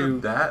Adventure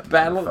 2 that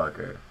Battle.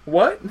 motherfucker.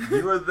 What?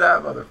 You were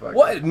that motherfucker.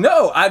 What?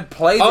 No, I'd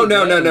play the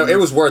No. It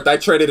was worth. I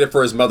traded it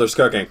for his mother's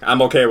cooking.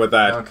 I'm okay with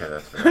that. Okay,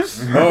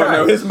 that's fair. Oh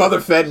no, his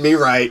mother fed me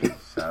right.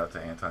 Shout out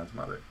to Anton's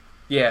mother.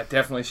 Yeah,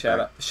 definitely shout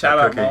out. That Shout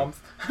out, cooking.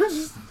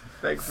 moms.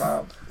 Thanks,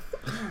 mom.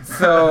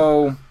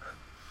 So,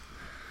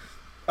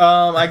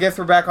 I guess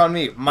we're back on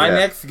me. My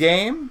next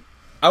game,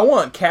 I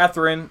want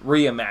Catherine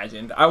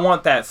reimagined. I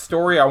want that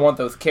story. I want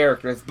those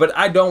characters, but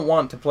I don't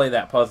want to play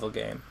that puzzle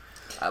game.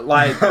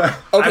 Like, Okay,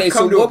 I've so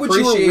come to what would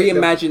you appreciate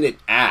reimagine it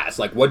as?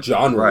 Like, what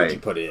genre would you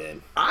put it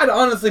in? I'd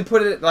honestly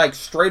put it like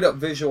straight up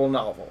visual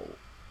novel.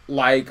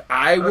 Like,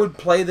 I would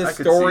play the I could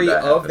see story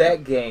that of happening.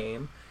 that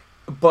game,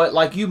 but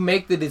like you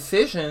make the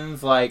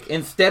decisions. Like,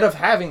 instead of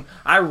having,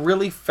 I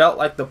really felt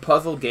like the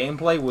puzzle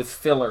gameplay was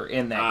filler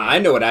in that game. I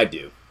know what I'd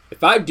do.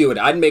 If I do it,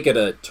 I'd make it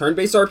a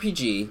turn-based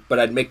RPG, but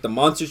I'd make the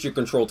monsters you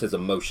controlled his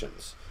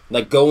emotions.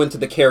 Like, go into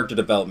the character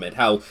development,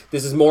 how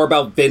this is more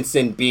about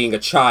Vincent being a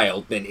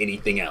child than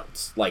anything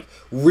else. Like,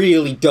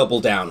 really double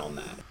down on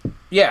that.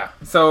 Yeah,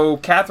 so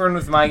Catherine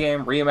was my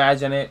game.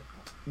 Reimagine it.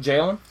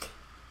 Jalen?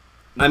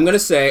 I'm going to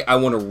say I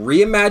want to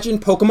reimagine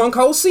Pokemon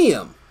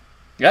Coliseum.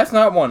 That's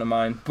not one of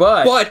mine,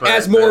 but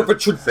as more of a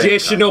same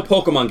traditional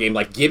Pokemon game.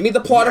 Like, give me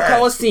the plot of Yes,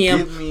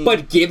 Coliseum,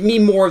 but give me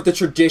more of the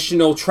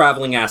traditional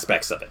traveling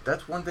aspects of it.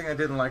 That's one thing I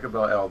didn't like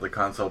about all the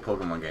console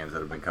Pokemon games that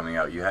have been coming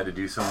out. You had to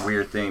do some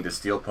weird thing to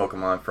steal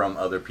Pokemon from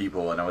other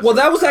people, and I was Well,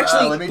 like, that was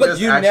actually- let me but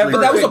just you actually never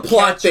But that was a could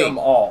plot catch thing. them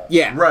all.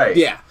 Yeah. Right.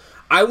 Yeah.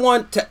 I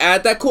want to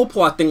add that cool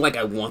plot thing. Like,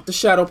 I want the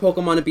Shadow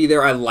Pokemon to be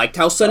there. I liked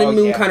how Sun and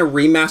Moon yeah. kind of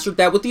remastered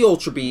that with the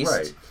Ultra Beast.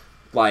 Right.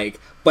 Like,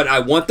 but I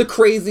want the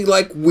crazy,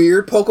 like,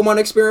 weird Pokemon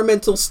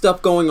experimental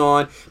stuff going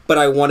on, but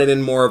I want it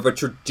in more of a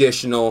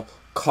traditional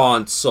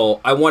console.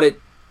 I want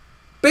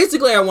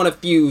to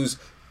fuse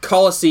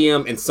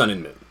Coliseum and Sun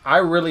and Moon. I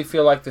really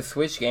feel like the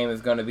Switch game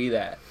is going to be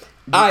that.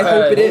 I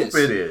hope it Because is.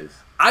 Hope it is.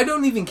 I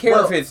don't even care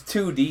Well- if it's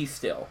 2D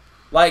still.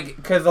 Like,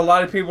 because a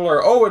lot of people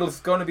are, oh,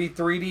 it's going to be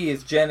 3D.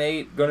 Is Gen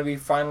 8 going to be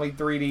finally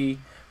 3D?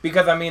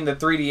 Because, I mean, the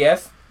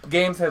 3DS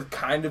games have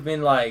kind of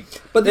been like,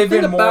 But the they've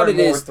thing been more about and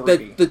it more is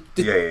 3D. that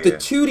the Yeah.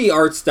 2D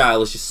art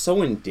style is just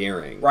so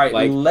endearing. Right,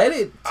 Like, let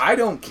it, I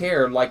don't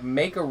care, like,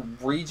 make a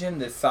region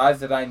the size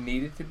that I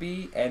need it to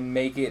be and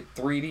make it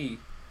 3D.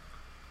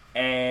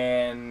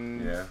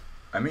 And... Yeah.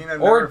 I mean,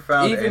 I've Or never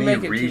found even any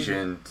make it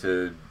region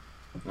to,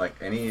 like,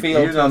 any...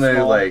 Feel even too on the,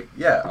 small. like,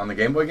 yeah, on the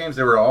Game Boy games,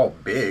 they were all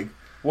big.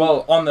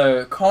 Well, on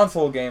the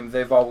console games,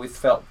 they've always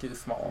felt too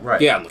small. Right.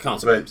 yeah, on the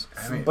console But, games.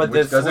 I mean, But the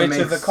which doesn't Switch make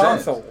is a sense.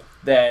 console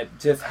that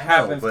just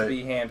happens to but-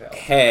 be handheld.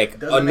 Heck, It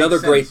doesn't another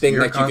make great sense. thing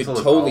Your that you could console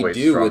is totally always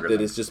do with stronger it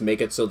than- is just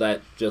make it so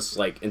that just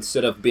like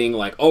instead of being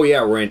like, oh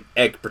yeah, we're in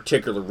a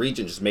particular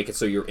region, just make it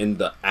so you're in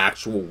the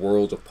actual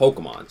world of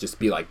Pokemon. Just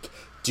be like,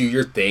 do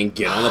your thing,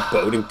 get on a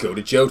boat and go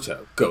to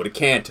Johto, go to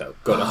Kanto,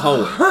 go to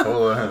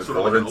Hoenn.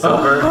 Gold and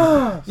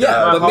silver.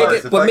 Yeah, but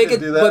If I could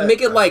do that,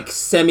 make it like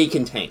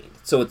semi-contained.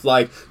 So it's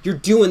like you're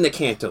doing the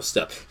Kanto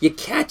stuff. You're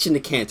catching the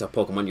Kanto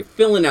Pokemon. You're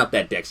filling out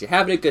that dex. You're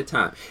having a good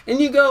time. And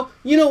you go,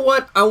 you know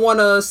what? I want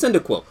a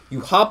Cyndaquil. You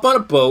hop on a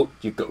boat.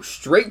 You go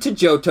straight to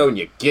Johto and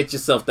you get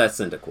yourself that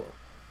Cyndaquil.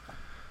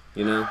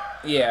 You know?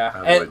 Yeah,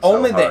 I and would so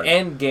only the hard.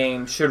 end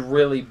game should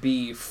really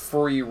be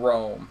free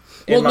roam.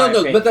 Well,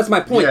 no, but that's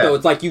my point, Yeah. though.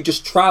 It's like you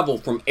just travel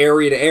from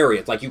area to area.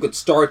 It's like you could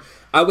start...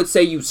 I would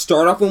say you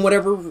start off in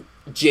whatever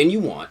gen you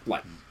want.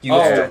 Like, you Oh,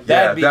 would Yeah, start-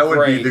 that'd be that would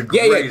great. be the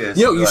Yeah, greatest.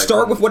 You know, you like,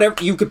 start with whatever.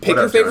 You could pick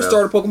What your up, favorite Jonas?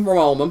 starter Pokemon from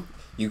all of them.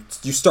 You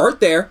start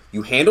there.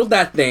 You handle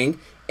that thing,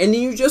 and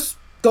then you just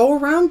go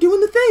around doing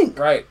the thing.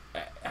 Right.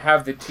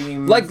 Have the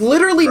team... Like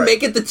literally, Right.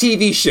 make it the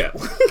TV show.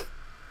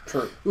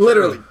 True.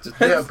 Literally.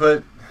 Yeah,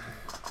 but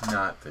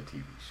not the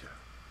TV show.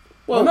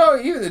 Well, no,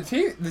 even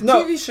the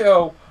No. TV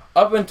show,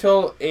 up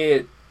until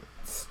it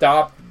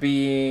stopped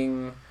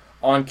being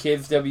on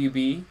Kids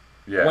WB,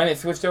 Yeah. when it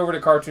switched over to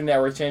Cartoon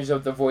Network, changed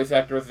up the voice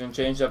actors and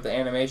changed up the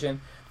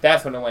animation,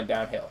 that's when it went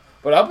downhill.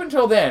 But up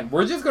until then,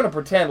 we're just gonna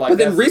pretend like. But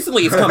then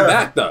recently it's come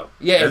back though.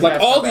 Yeah,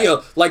 like all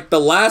the like the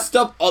last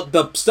stuff,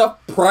 the stuff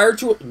prior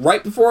to it,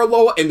 right before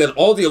Alola, and then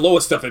all the Alola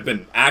stuff had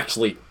been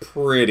actually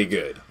pretty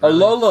good.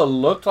 Alola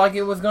looked like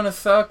it was gonna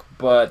suck,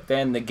 but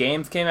then the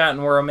games came out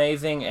and were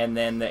amazing, and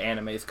then the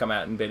animes come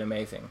out and been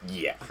amazing.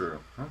 Yeah, true.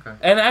 Okay.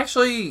 And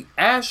actually,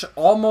 Ash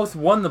almost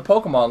won the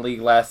Pokemon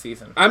League last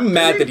season. I'm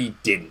mad that he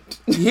didn't.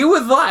 He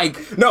was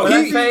like, no,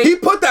 he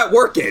put that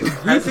work in.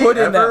 He put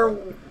in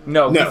that.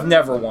 No, he's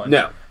never won.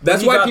 No.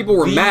 That's why people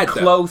were mad,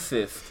 though.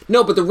 Closest.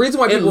 No, but the reason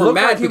why people were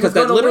mad because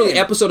that literally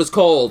episode is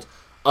called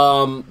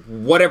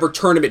whatever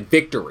tournament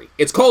victory.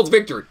 It's called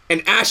victory,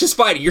 and Ash is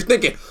fighting. You're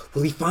thinking,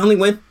 will he finally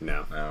win?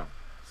 No. Sorry,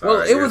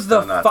 well, it was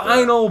the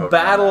final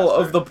battle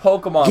of the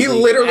Pokemon League. He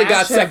literally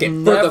got Ash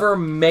second.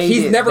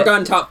 He's never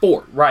gotten top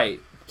 4. Right.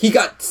 He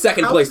got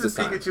second place this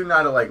time. How is Pikachu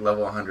not at like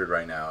level 100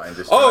 right now? And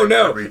just oh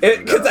no,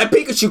 because that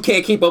Pikachu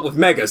can't keep up with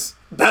Megas.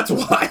 That's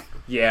why.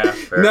 Yeah.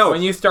 No,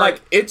 when you start,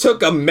 like it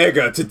took a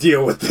Mega to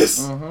deal with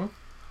this. Mm-hmm.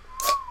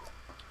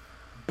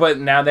 But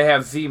now they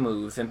have Z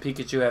moves, and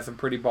Pikachu has some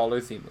pretty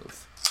baller Z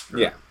moves. Sure.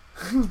 Yeah.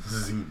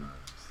 Z moves.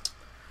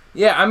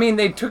 Yeah, I mean,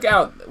 they took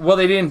out... Well,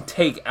 they didn't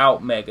take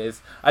out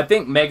Megas. I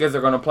think Megas are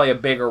going to play a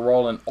bigger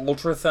role in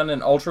Ultra Sun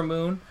and Ultra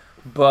Moon,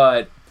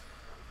 but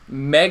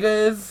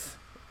Megas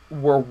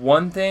were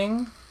one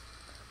thing.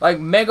 Like,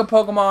 Mega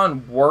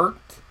Pokemon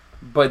worked,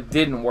 but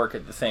didn't work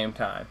at the same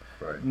time.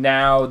 Right.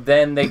 Now,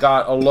 then they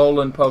got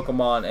Alolan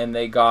Pokemon, and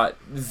they got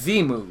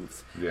Z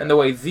moves. Yeah. And the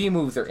way Z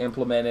moves are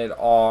implemented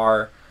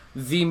are...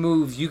 Z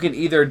moves, you can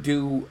either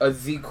do a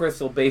Z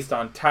Crystal based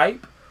on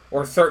type,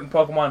 or certain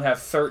Pokemon have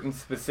certain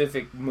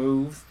specific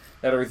moves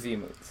that are Z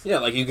moves. Yeah,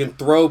 like you can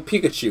throw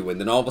Pikachu,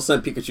 and then all of a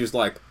sudden Pikachu's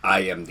like,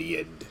 I am the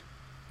end.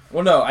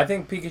 Well, no, I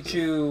think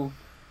Pikachu...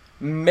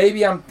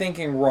 Maybe I'm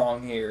thinking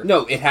wrong here.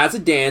 No, it has a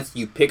dance,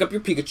 you pick up your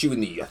Pikachu,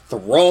 and then you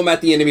throw him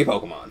at the enemy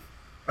Pokemon.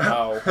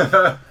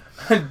 Oh.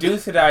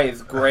 Ducedai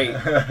is great,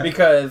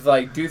 because,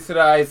 like,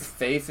 Ducedai's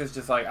face is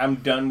just like, I'm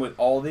done with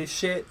all this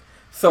shit.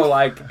 So,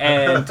 like,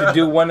 and to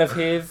do one of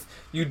his,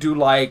 you do,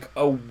 like,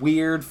 a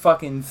weird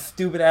fucking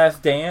stupid-ass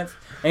dance.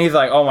 And he's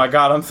like, oh my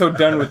god, I'm so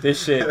done with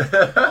this shit.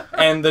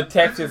 And the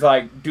text is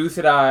like,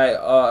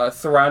 Ducedai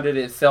surrounded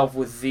itself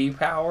with Z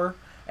power.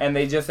 And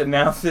they just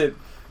announced that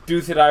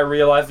Ducedai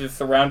realized it's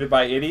surrounded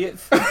by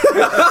idiots.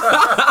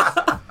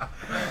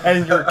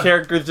 And your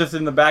character's just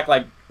in the back,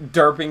 like,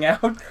 derping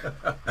out.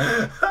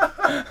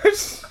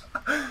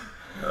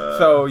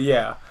 So,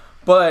 yeah.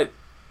 But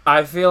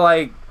I feel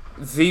like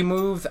Z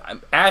moves,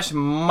 Ash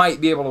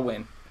might be able to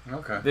win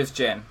this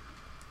gen.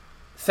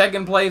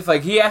 Second place,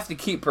 like, he has to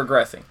keep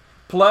progressing.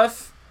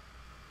 Plus,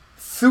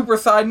 super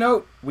side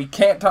note, we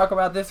can't talk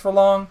about this for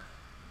long.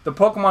 The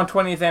Pokemon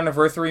 20th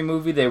Anniversary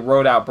movie, they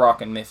wrote out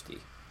Brock and Misty.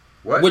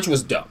 What? Which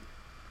was dumb.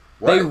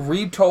 What? They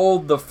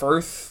retold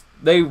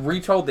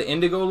the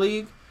Indigo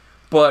League,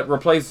 but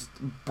replaced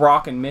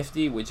Brock and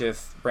Misty with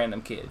just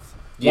random kids.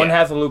 Yeah. One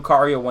has a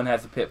Lucario, one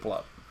has a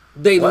Piplup.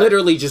 They What?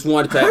 literally just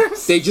wanted to.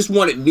 They just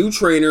wanted new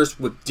trainers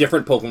with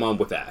different Pokemon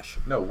with Ash.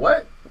 No,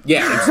 what?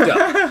 Yeah, it's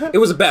dumb. It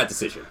was a bad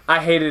decision.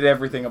 I hated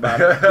everything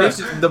about it.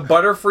 The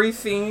Butterfree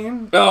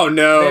scene. Oh They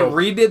no!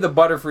 redid the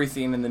Butterfree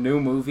scene in the new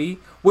movie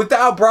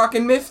without Brock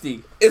and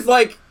Misty. It's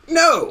like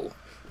no.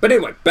 But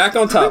anyway, back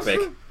on topic.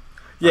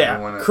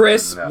 Yeah.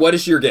 Chris, what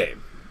is your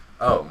game?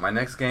 Oh, my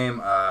next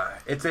game,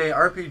 it's a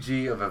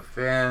RPG of a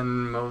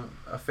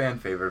fan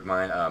favorite of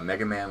mine,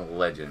 Mega Man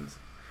Legends.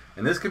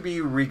 And this could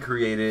be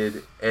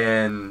recreated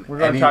in We're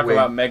going to talk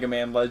about Mega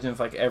Man Legends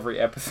like every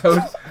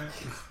episode.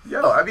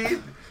 Yo, I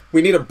mean...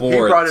 We need a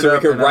board brought it so we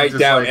up can and I'm write just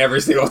down like- every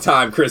single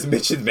time Chris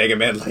mentioned Mega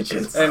Man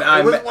Legends. And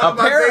It was one of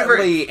my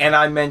apparently, and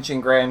I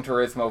mentioned Gran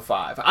Turismo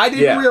 5. I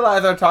didn't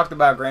realize I talked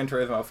about Gran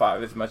Turismo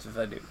 5 as much as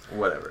I do.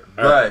 Whatever.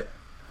 But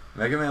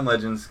Mega Man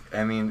Legends,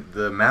 I mean,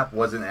 the map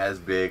wasn't as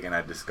big, and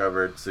I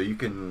discovered, so you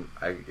can...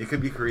 it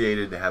could be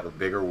created to have a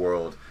bigger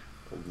world,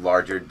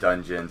 larger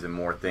dungeons, and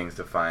more things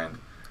to find.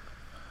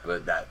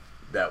 But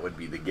that would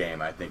be the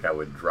game I think I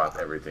would drop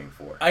everything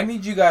for. I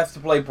need you guys to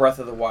play Breath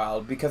of the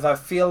Wild, because I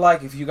feel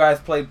like if you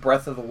guys played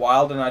Breath of the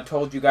Wild and I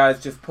told you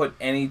guys just put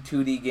any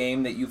 2D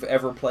game that you've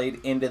ever played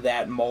into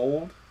that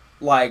mold,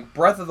 like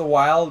Breath of the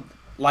Wild,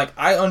 like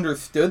I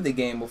understood the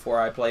game before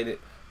I played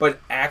it, but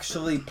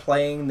actually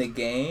playing the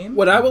game...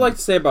 What I would like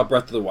to say about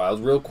Breath of the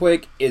Wild real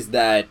quick is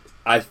that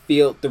I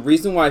feel... The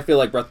reason why I feel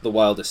like Breath of the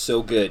Wild is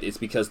so good is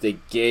because they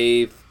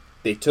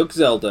took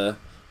Zelda...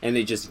 and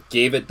they just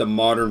gave it the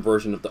modern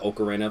version of the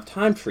Ocarina of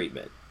Time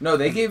treatment. No,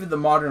 they gave it the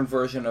modern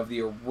version of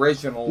the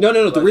original... No.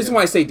 Legend. The reason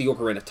why I say the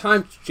Ocarina of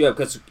Time treatment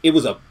because it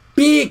was a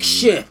big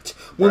shift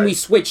when we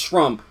switched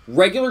from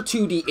regular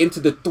 2D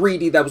into the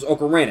 3D that was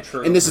Ocarina.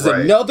 True. And this is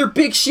another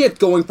big shift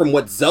going from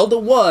what Zelda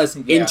was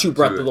into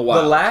Breath of the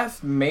Wild. The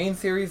last main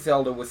series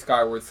Zelda was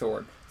Skyward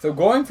Sword. So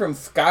going from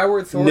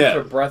Skyward Sword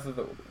to Breath of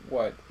the...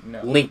 What?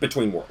 No. Link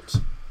Between Worlds.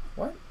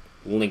 What?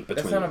 Link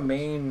Between That's not Worlds. a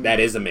main... That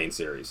is a main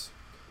series.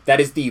 That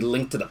is the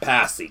Link to the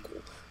Past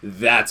sequel.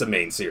 That's a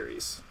main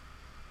series.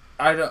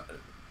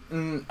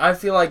 I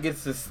feel like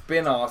it's the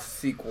spin-off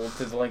sequel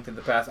to The Link to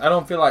the Past. I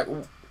don't feel like...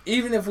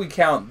 even if we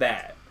count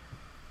that,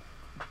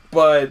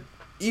 but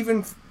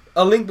even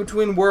A Link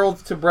Between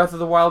Worlds to Breath of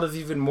the Wild is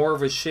even more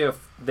of a shift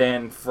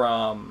than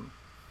from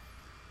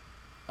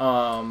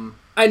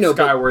I know,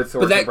 Skyward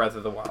Sword that, to Breath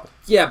of the Wild.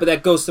 Yeah, but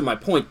that goes to my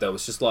point, though.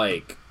 It's just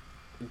like,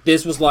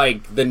 this was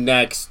like the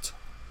next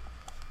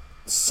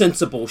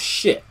sensible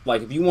shit.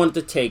 Like, if you wanted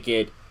to take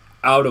it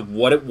out of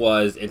what it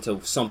was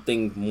into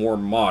something more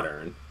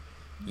modern,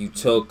 you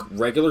took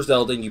regular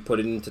Zelda and you put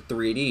it into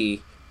 3D,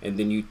 and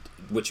then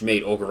which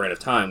made Ocarina of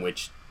Time,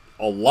 which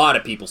a lot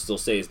of people still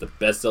say is the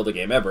best Zelda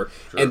game ever,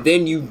 and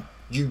then you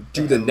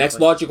do the next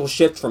logical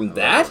shift from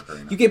that,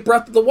 you get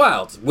Breath of the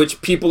Wild,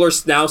 which people are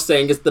now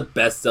saying is the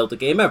best Zelda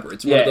game ever.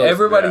 It's one of those,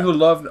 everybody who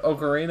loved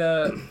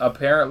Ocarina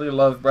apparently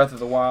loves Breath of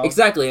the Wild.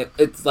 Exactly.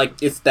 It's like,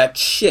 it's that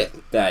shit,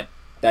 that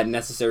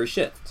necessary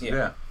shift.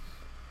 Yeah.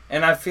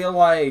 And I feel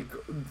like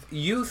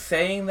you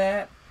saying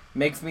that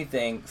makes me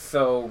think,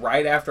 so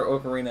right after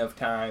Ocarina of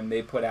Time,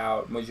 they put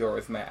out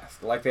Majora's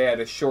Mask. Like, they had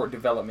a short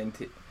development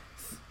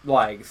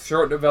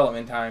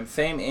time,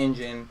 same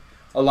engine,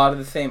 a lot of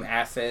the same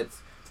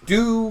assets.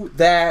 Do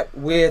that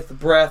with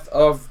Breath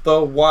of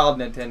the Wild,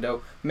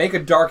 Nintendo. Make a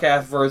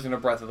dark-ass version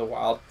of Breath of the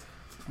Wild.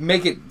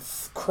 Make it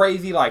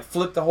crazy, like,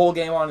 flip the whole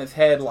game on its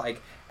head,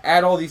 like,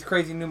 add all these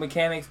crazy new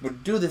mechanics,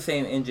 but do the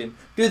same engine,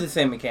 do the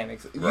same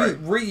mechanics. Right.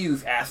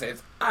 Reuse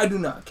assets. I do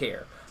not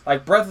care.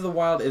 Like, Breath of the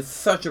Wild is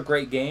such a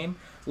great game.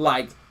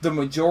 Like, the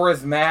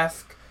Majora's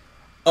Mask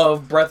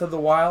of Breath of the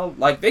Wild,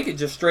 like, they could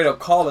just straight up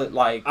call it,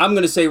 like... I'm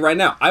going to say right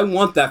now, I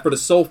want that for the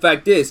sole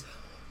fact is,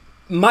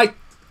 in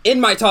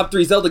my top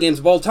 3 Zelda games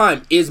of all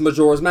time is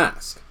Majora's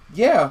Mask.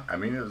 Yeah. I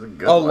mean, it was a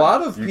good one. one. A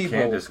lot of you people,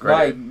 can't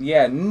discredit.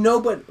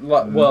 nobody...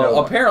 Well,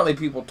 apparently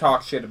people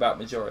talk shit about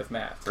Majora's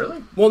Mask.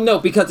 Really? Well, no,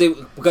 because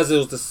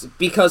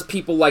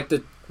people like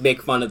to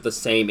make fun of the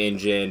same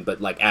engine, but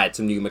like add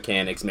some new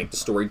mechanics, make the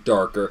story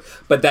darker.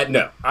 But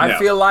I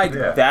feel like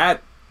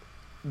that,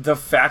 the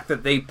fact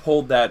that they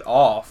pulled that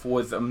off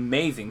was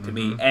amazing to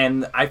me,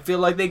 and I feel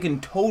like they can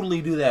totally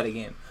do that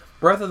again.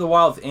 Breath of the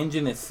Wild's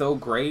engine is so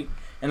great,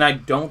 and I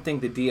don't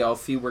think the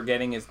DLC we're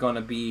getting is going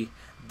to be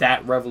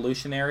that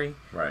revolutionary.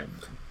 Right.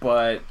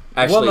 But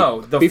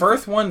actually, the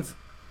first one's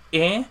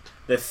the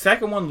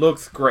second one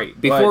looks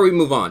great. Before we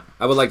move on,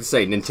 I would like to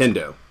say,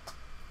 Nintendo,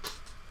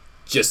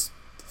 just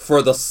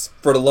for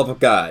the love of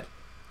God,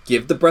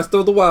 give the Breath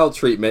of the Wild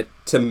treatment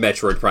to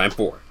Metroid Prime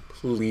 4.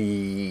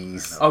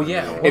 Please. Oh,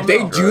 yeah. If they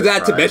do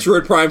that to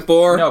Metroid Prime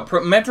 4... No,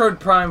 Metroid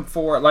Prime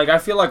 4, like, I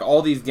feel like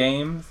all these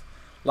games,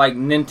 like,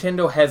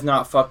 Nintendo has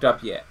not fucked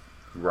up yet.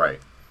 Right.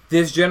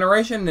 This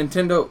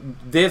Nintendo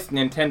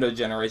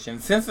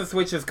generation, since the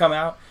Switch has come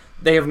out,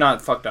 they have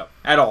not fucked up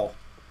at all.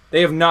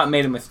 They have not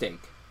made a mistake.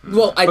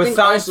 Well,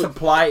 Besides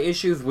supply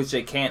issues, which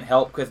they can't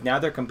help, because now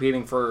they're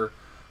competing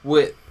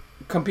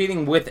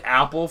with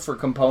Apple for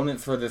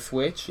components for the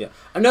Switch. Yeah.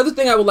 Another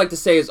thing I would like to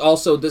say is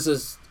also, this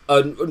is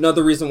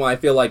another reason why I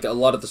feel like a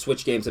lot of the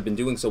Switch games have been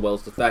doing so well,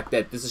 is the fact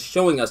that this is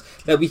showing us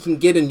that we can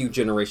get a new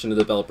generation of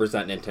developers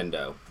at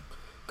Nintendo.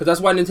 Because that's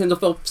why Nintendo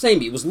felt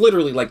samey. It was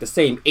literally like the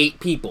same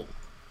 8 people.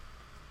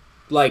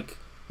 Like,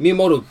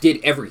 Miyamoto did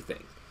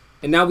everything.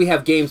 And now we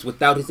have games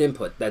without his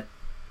input that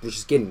we're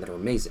just getting that are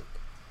amazing.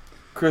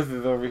 Chris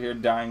is over here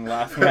dying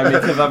laughing at me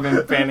because I've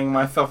been fanning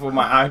myself with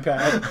my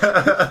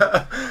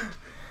iPad.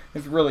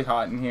 It's really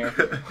hot in here.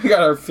 We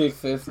gotta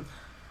fix this.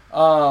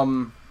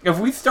 If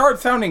we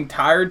start sounding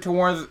tired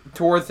towards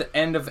the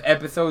end of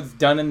episodes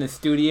done in the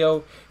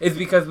studio, it's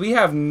because we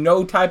have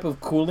no type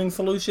of cooling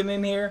solution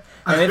in here,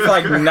 and it's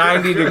like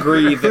 90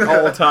 degrees at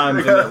all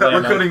times in Atlanta.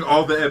 We're cutting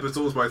all the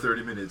episodes by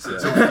 30 minutes.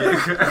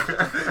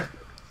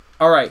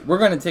 All right, we're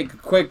going to take a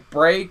quick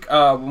break.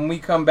 When we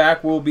come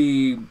back, we'll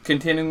be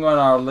continuing on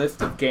our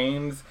list of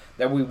games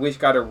that we wish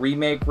got a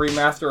remake,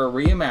 remaster, or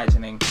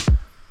reimagining.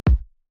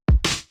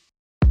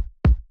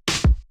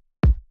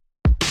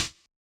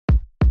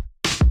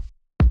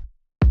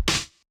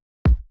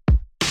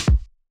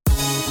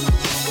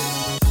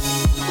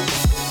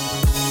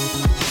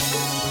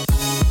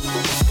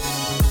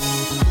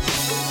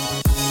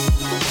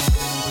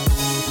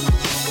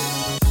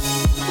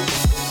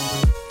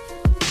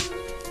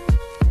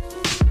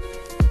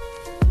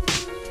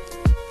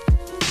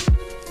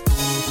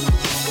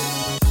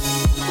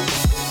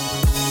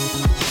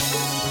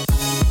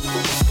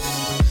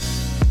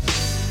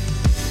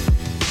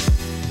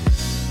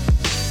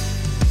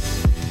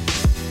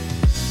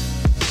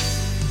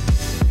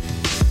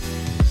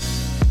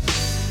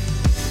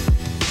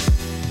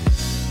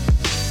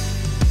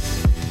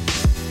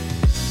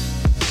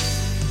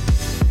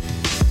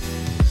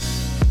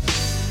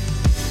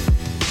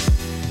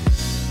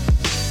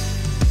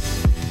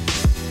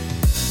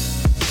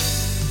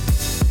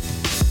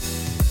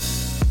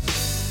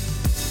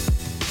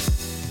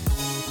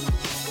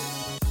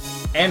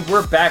 And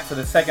we're back for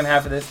the second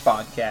half of this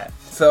podcast.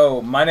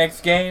 So, my next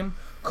game,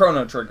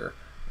 Chrono Trigger.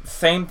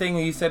 Same thing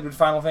you said with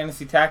Final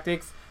Fantasy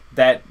Tactics,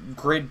 that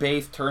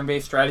grid-based,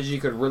 turn-based strategy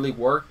could really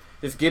work.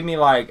 Just give me,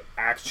 like,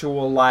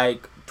 actual,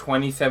 like,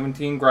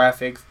 2017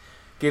 graphics.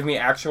 Give me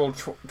actual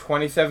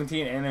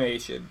 2017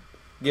 animation.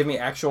 Give me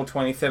actual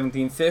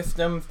 2017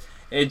 systems.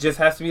 It just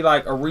has to be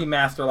like a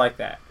remaster like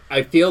that.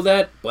 I feel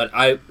that, but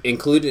I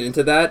included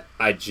into that,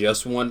 I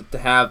just want to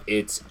have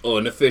its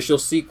unofficial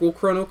sequel,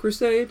 Chrono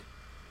Crusade,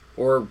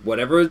 or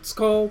whatever it's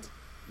called.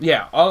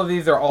 Yeah, all of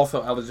these are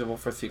also eligible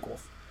for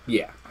sequels.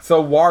 Yeah.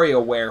 So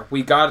WarioWare,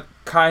 we got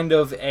kind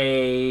of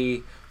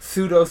a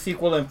pseudo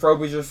sequel, and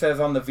Frobisher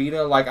says on the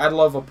Vita, like, I'd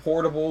love a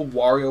portable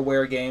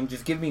WarioWare game.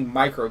 Just give me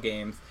micro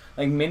games.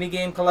 Like,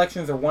 minigame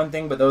collections are one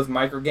thing, but those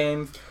micro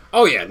games.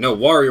 Oh yeah, no,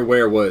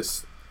 WarioWare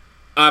was.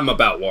 I'm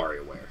about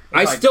WarioWare.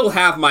 I still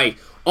have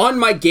on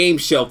my game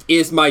shelf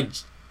is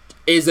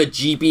a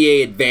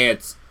GBA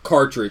Advance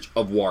cartridge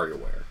of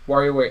WarioWare.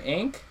 WarioWare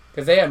Inc.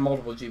 Because they had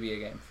multiple GBA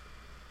games.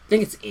 I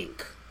think it's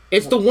Inc.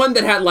 It's the one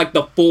that had like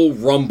the full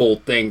rumble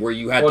thing where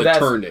you had to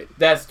turn it.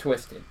 That's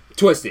Twisted.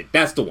 Twisted,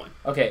 that's the one.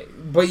 Okay,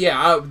 but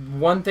yeah,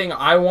 one thing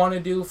I want to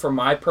do for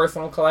my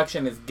personal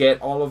collection is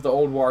get all of the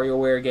old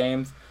WarioWare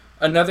games.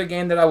 Another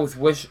game that I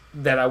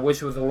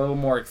wish was a little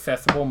more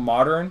accessible,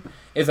 modern,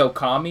 is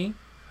Okami.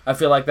 I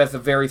feel like that's a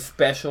very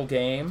special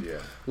game. Yeah.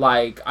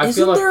 Like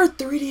Isn't there a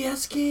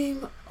 3DS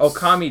game?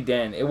 Okami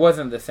Den. It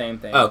wasn't the same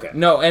thing. Okay.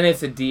 No, and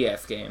it's a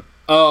DS game.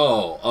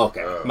 Oh,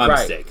 okay. My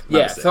mistake. My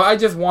mistake. So I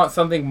just want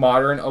something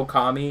modern,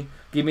 Okami.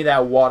 Give me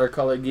that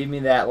watercolor. Give me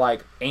that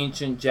like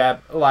ancient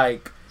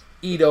like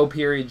Edo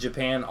period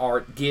Japan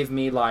art. Give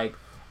me like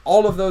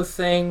all of those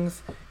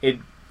things. It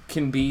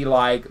can be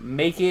like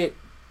make it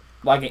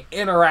like an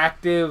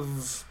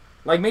interactive,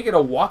 like make it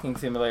a walking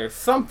simulator.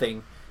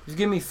 Something. Just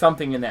give me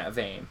something in that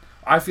vein.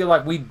 I feel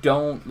like we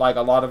don't, like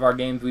a lot of our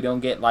games, we don't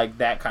get like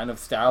that kind of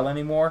style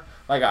anymore.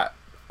 Like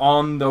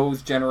on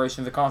those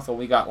generations of console,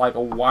 we got like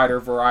a wider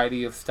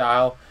variety of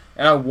style,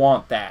 and I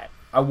want that.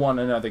 I want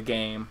another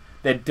game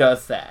that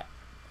does that.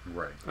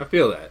 Right. I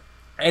feel that.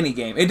 Any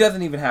game. It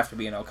doesn't even have to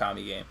be an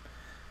Okami game.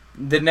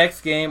 The next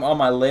game on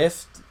my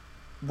list,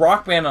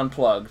 Rock Band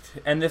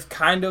Unplugged. And this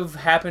kind of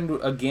happened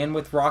again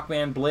with Rock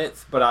Band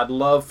Blitz, but I'd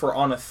love for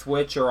on a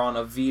Switch or on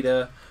a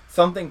Vita,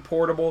 something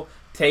portable.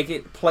 Take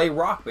it, play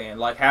Rock Band.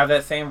 Like, have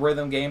that same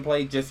rhythm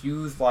gameplay. Just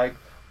use, like,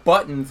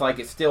 buttons like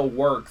it still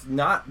works.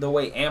 Not the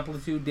way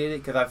Amplitude did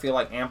it, because I feel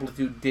like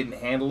Amplitude didn't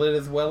handle it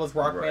as well as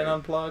Rock Band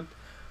Unplugged.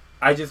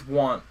 I just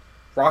want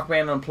Rock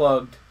Band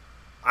Unplugged.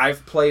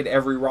 I've played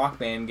every Rock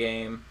Band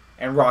game,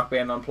 and Rock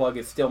Band Unplugged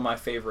is still my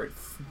favorite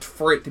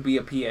for it to be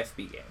a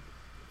PSP game.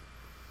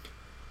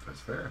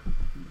 That's fair.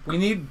 We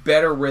need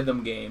better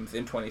rhythm games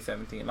in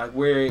 2017. Like,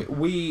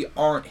 we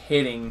aren't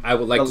hitting. I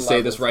would like the to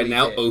say this right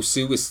now. hit.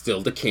 Osu is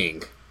still the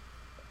king.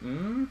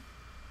 Mm?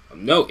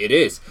 No, it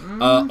is.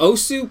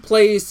 Osu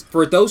plays,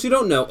 for those who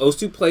don't know,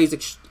 Osu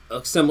plays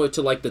similar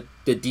to like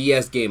the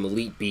DS game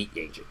Elite Beat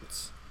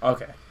Agents.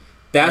 Okay.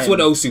 That's what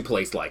Osu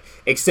plays like.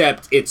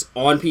 Except it's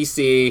on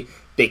PC.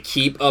 They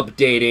keep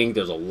updating.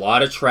 There's a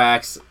lot of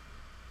tracks.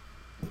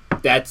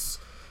 That's,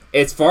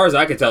 as far as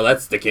I can tell,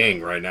 that's the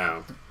king right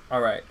now.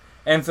 All right.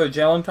 And so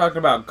Jalen talked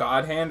about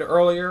God Hand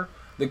earlier.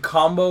 The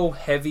combo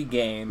heavy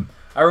game.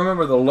 I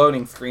remember the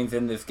loading screens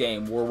in this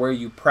game were where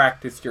you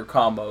practiced your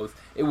combos.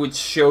 It would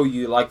show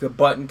you like the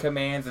button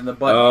commands and the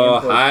button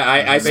inputs.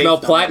 I smell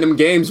Platinum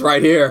Games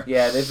right here.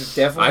 Yeah, this is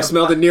definitely. I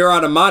smell the Nier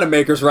Automata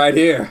makers right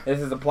here. This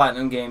is a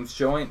Platinum Games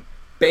joint.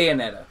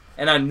 Bayonetta.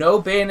 And I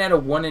know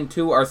Bayonetta 1 and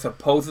 2 are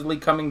supposedly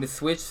coming to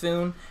Switch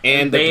soon.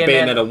 And the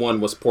Bayonetta 1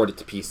 was ported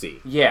to PC.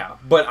 Yeah,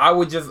 but I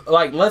would just,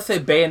 like, let's say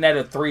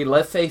Bayonetta 3,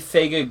 let's say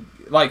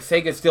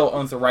Sega still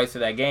owns the rights to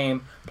that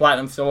game,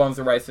 Platinum still owns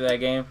the rights to that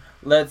game,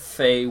 let's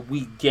say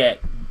we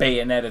get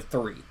Bayonetta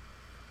 3.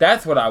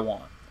 That's what I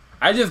want.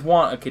 I just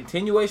want a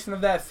continuation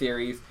of that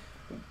series,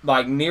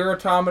 like Nier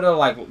Automata,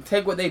 like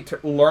take what they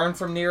learned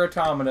from Nier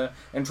Automata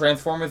and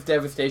Transformers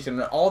Devastation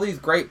and all these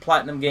great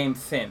Platinum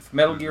games since,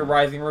 Metal Gear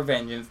Rising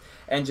Revengeance,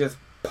 and just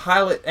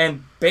pilot,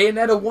 and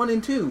Bayonetta 1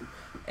 and 2,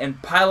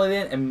 and pilot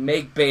in and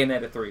make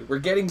Bayonetta 3. We're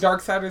getting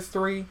Darksiders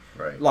 3,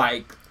 Right.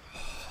 like,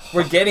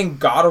 we're getting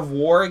God of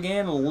War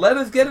again, let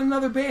us get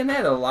another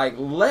Bayonetta, like,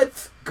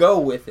 let's go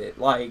with it,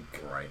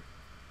 like. Right.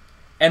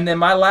 And then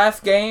my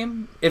last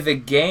game is a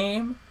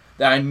game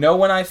that I know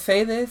when I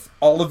say this,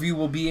 all of you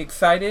will be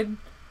excited.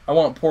 I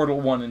want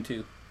Portal 1 and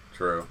 2.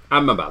 True.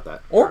 I'm about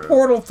that. Or True.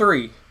 Portal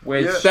 3,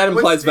 which... Yeah. That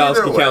implies Valve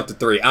Either can way. count to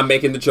 3. I'm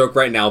making the joke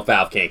right now.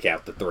 Valve can't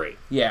count to 3.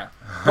 Yeah.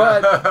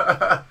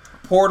 But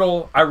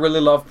Portal, I really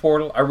love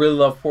Portal. I really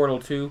love Portal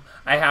 2.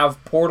 I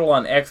have Portal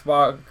on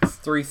Xbox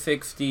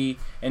 360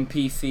 and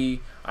PC.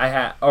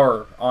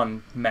 Or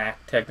on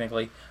Mac,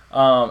 technically.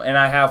 And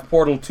I have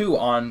Portal 2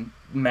 on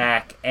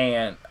Mac,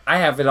 and I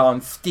have it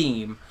on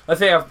Steam. Let's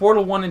say I have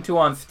Portal 1 and 2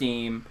 on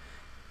Steam,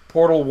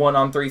 Portal 1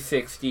 on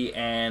 360,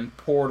 and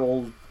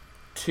Portal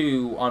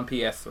 2 on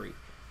PS3.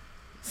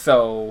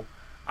 So,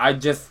 I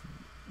just...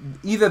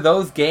 Either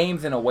those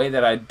games in a way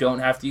that I don't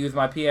have to use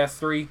my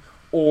PS3,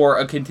 or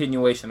a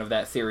continuation of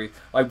that series.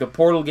 Like, the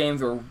Portal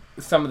games are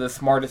some of the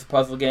smartest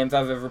puzzle games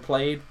I've ever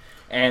played.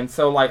 And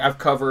so, like, I've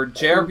covered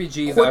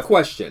JRPGs. Quick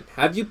question.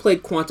 Have you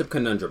played Quantum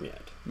Conundrum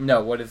yet?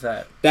 No, what is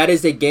that? That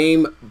is a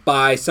game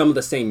by some of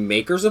the same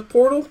makers of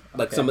Portal.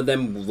 Like Okay. some of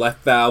them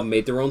left Valve,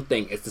 made their own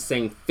thing. It's the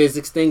same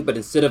physics thing, but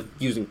instead of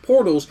using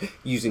portals,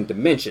 using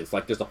dimensions.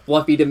 Like there's a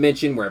fluffy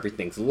dimension where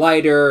everything's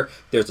lighter.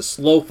 There's a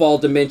slow fall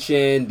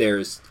dimension.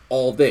 There's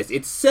all this.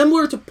 It's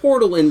similar to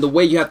Portal in the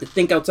way you have to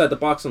think outside the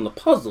box on the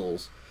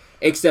puzzles,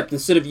 except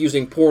instead of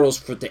using portals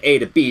to A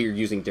to B, you're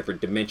using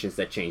different dimensions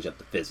that change up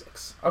the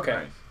physics.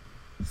 Okay.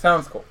 Nice.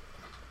 Sounds cool.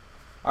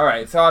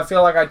 Alright, so I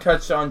feel like I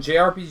touched on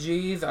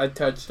JRPGs, I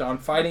touched on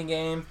fighting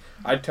games,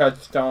 I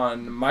touched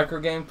on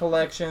microgame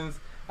collections,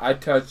 I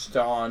touched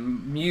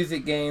on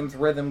music games,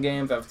 rhythm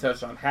games, I've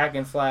touched on hack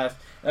and slash,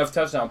 and I've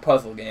touched on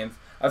puzzle games.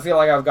 I feel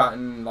like I've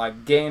gotten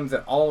like games in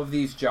all of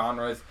these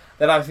genres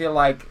that I feel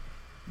like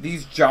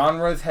these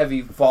genres have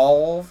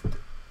evolved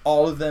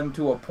all of them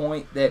to a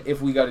point that if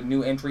we got a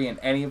new entry in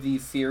any of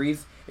these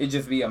series, it'd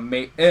just be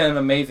an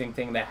amazing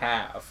thing to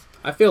have.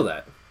 I feel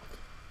that.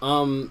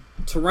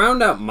 To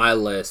round out my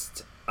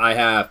list, I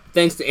have,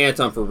 thanks to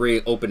Anton for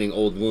reopening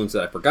old wounds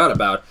that I forgot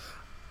about,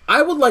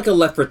 I would like a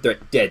Left 4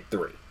 Dead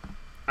 3.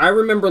 I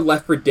remember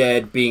Left 4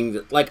 Dead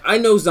being, like, I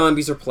know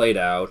zombies are played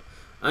out,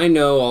 I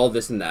know all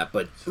this and that,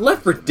 but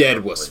Left 4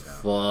 Dead was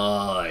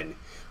fun.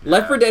 Yeah.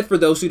 Left 4 Dead, for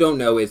those who don't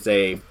know, is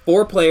a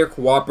 4-player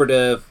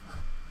cooperative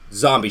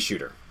zombie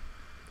shooter.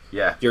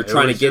 Yeah. You're it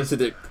trying to was get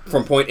just-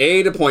 from point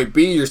A to point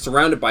B. You're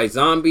surrounded by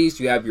zombies.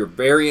 You have your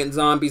variant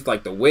zombies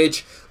like the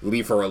witch.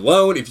 Leave her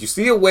alone. If you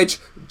see a witch,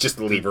 just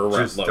leave her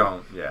alone. Just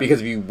don't, yeah. Because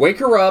if you wake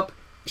her up,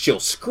 she'll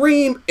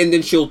scream and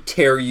then she'll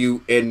tear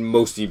you and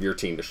most of your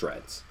team to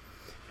shreds.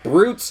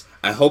 Brutes,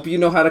 I hope you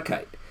know how to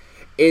kite.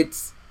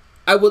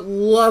 I would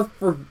love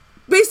for...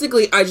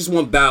 Basically, I just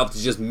want Valve to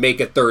just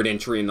make a third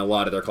entry in a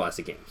lot of their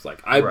classic games.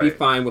 Like, I'd be Right.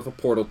 fine with a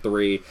Portal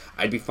 3.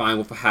 I'd be fine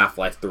with a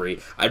Half-Life 3.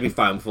 I'd be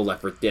fine with a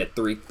Left 4 Dead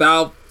 3.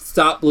 Valve,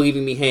 stop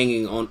leaving me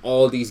hanging on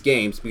all these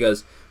games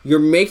because you're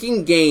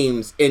making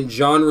games in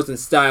genres and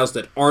styles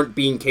that aren't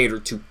being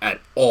catered to at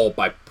all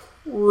by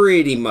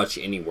pretty much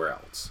anywhere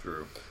else.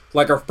 True.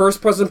 Like our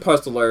first-person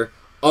puzzler,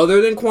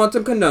 other than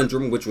Quantum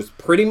Conundrum, which was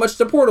pretty much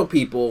the Portal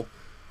people,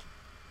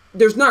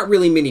 there's not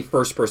really many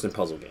first-person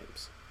puzzle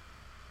games.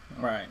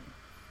 Right.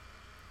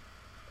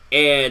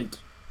 And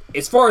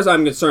as far as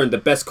I'm concerned, the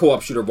best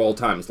co-op shooter of all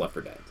time is Left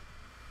 4 Dead.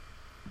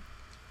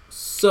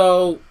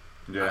 So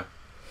Yeah.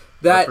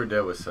 that Left 4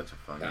 Dead was such a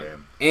fun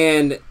game.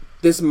 and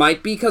this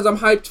might be because I'm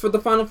hyped for the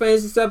Final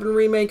Fantasy VII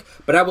remake,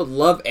 but I would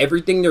love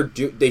everything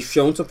they've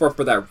shown so far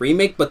for that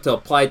remake, but to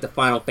apply it to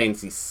Final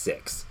Fantasy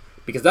VI,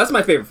 because that's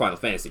my favorite Final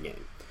Fantasy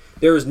game.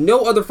 There is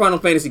no other Final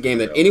Fantasy game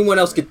that anyone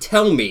else could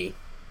tell me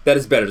that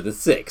is better than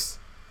 6.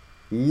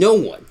 No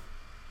one.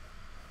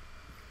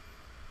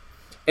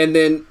 And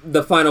then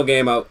the final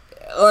game, I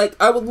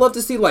would love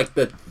to see like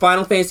the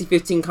Final Fantasy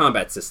 15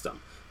 combat system,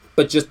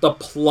 but just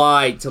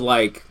applied to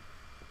like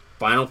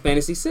Final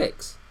Fantasy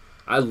 6.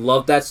 I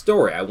love that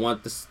story. I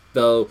want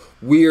the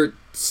weird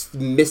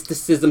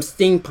mysticism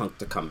steampunk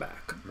to come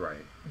back.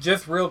 Right.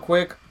 Just real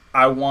quick,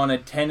 I want a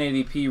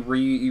 1080p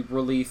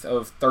re-release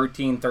of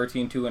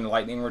 13-13-2 and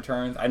Lightning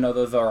Returns. I know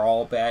those are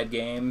all bad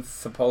games,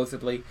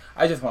 supposedly.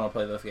 I just want to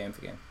play those games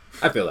again.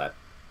 I feel that.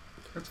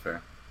 That's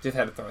fair. Just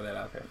had to throw that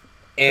out there.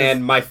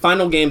 And my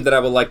final game that I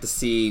would like to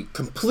see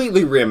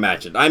completely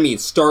reimagined, I mean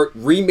start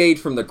remade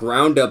from the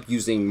ground up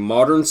using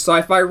modern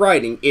sci-fi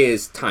writing,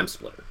 is Time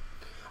Splitter.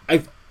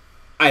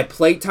 I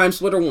played Time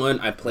Splitter 1,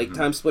 I played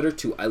Time Splitter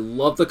 2, I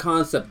love the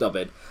concept of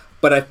it,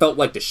 but I felt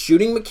like the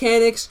shooting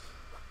mechanics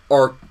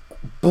are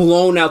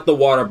blown out the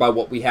water by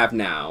what we have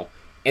now,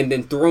 and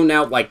then thrown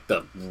out like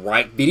the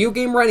video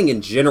game writing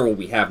in general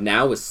we have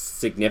now is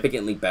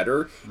significantly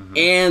better,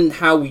 and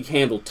how we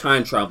handle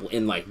time travel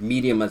in like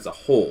medium as a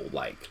whole,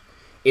 like,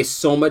 is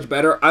so much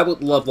better. I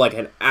would love like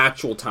an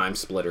actual Time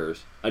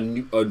Splitters, a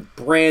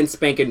brand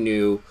spanking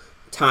new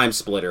Time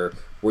Splitter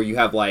where you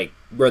have like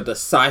where the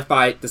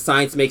sci-fi, the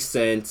science makes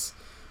sense,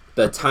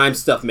 the time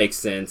stuff makes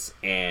sense,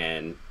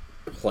 and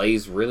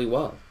plays really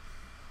well.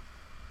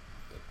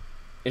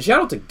 And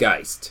shout out to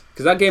Geist,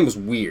 because that game was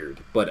weird,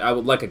 but I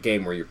would like a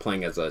game where you're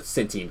playing as a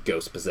sentient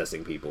ghost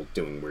possessing people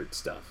doing weird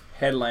stuff.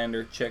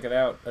 Headlander, check it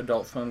out.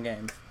 Adult Swim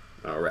Games.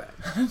 Alright.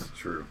 That's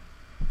true.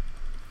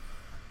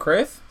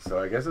 Chris, So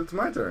I guess it's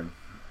my turn.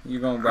 you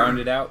gonna round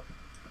it out?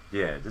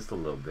 Yeah, just a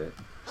little bit.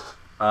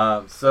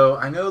 So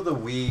I know the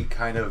Wii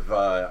kind of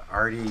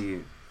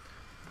already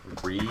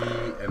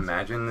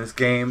reimagined this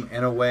game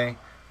in a way,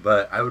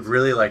 but I would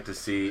really like to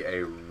see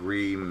a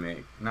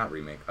remaster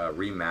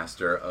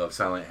of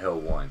Silent Hill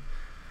 1.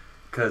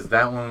 Because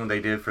that one they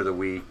did for the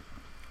Wii...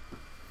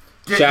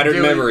 Shattered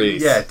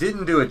Memories.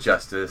 Didn't do it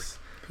justice.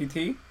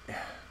 PT?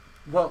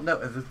 Well, no,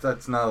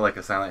 that's not like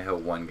a Silent Hill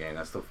 1 game.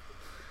 That's the...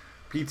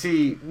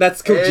 PT...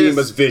 That's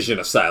Kojima's vision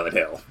of Silent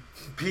Hill.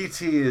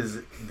 PT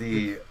is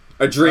the...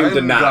 A dream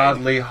denied.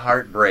 ungodly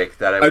heartbreak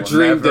that I A will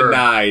dream never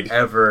denied.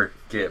 ever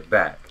get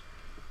back.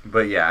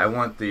 But yeah, I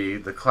want the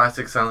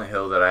classic Silent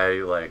Hill that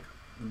I like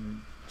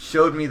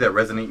showed me that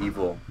Resident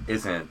Evil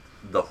isn't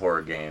the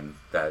horror game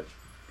that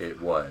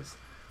it was.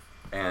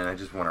 and I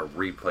just want to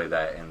replay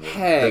that. And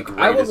Heck,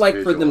 I would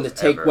like for them to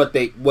take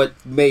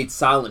what made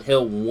Silent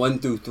Hill 1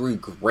 through 3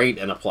 great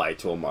and apply it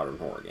to a modern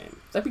horror game.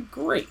 That'd be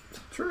great.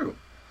 True.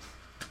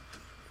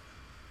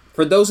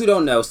 For those who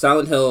don't know,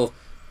 Silent Hill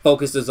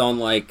focuses on,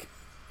 like,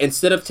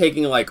 instead of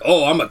taking, like,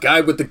 oh, I'm a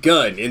guy with a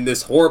gun in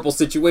this horrible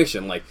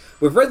situation, like,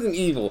 with Resident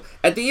Evil,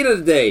 at the end of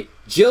the day,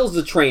 Jill's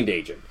a trained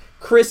agent.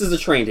 Chris is a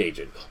trained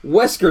agent.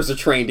 Wesker's a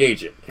trained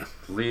agent.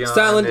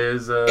 Leon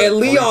is a and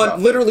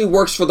Leon literally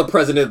works for the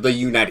President of the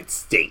United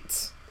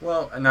States.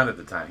 Well, not at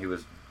the time. He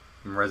was,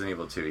 in Resident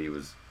Evil 2,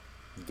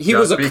 he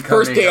was a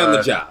first day on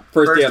the job.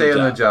 First day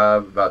on the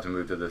job, about to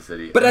move to the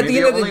city. But at the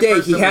end of the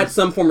day, he had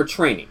some form of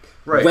training.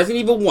 Right.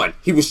 Resident Evil 1,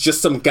 he was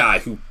just some guy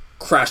who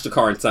crashed a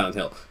car in Silent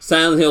Hill.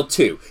 Silent Hill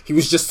 2, he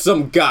was just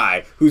some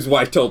guy whose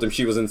wife told him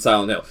she was in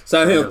Silent Hill.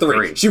 Silent Hill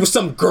 3, she was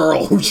some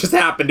girl who just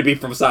happened to be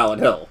from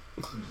Silent Hill.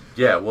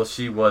 Yeah, well,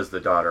 she was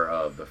the daughter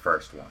of the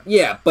first one.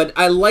 Yeah, but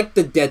I like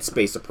the Dead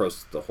Space approach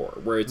to the horror,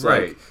 where it's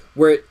like,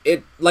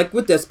 like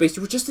with Dead Space,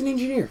 you were just an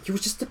engineer. You were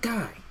just a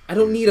guy. I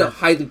don't need a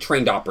highly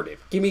trained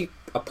operative. Give me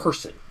a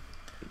person.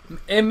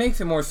 It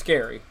makes it more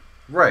scary.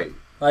 Right.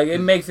 Like, it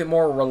makes it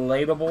more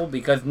relatable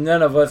because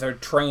none of us are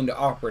trained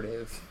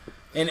operatives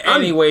in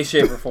any way,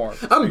 shape, or form.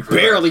 I'm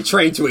barely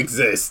trained to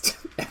exist,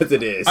 as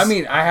it is. I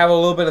mean, I have a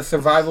little bit of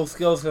survival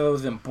skills because I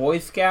was in Boy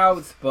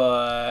Scouts,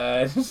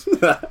 but...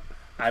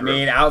 I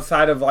mean,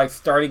 outside of, like,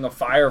 starting a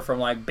fire from,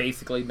 like,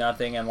 basically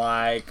nothing and,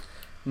 like,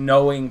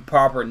 knowing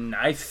proper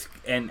knife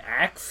and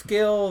axe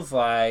skills,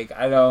 like,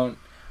 none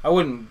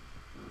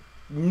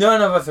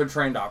of us are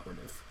trained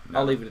operatives. No.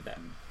 I'll leave it at that.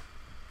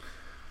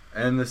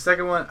 And the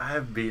second one, I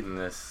have beaten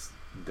this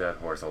dead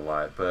horse a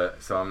lot,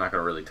 but so I'm not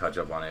going to really touch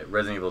up on it.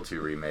 Resident Evil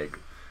 2 remake.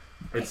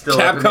 It's still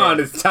Capcom,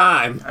 it's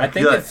time. I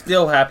think it's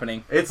still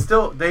happening.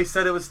 They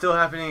said it was still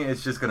happening.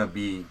 It's just going to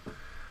be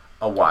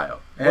a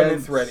while. When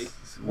it's ready.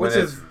 Which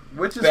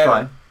is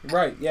fine.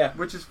 Right, yeah.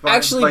 Which is fine.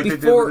 Actually, like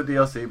before they did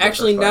with the DLC,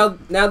 actually now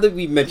that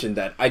we mentioned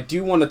that, I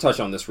do want to touch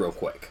on this real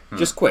quick.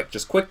 Just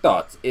quick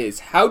thoughts is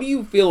how do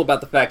you feel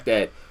about the fact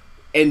that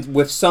and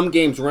with some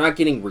games we're not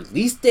getting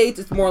release dates,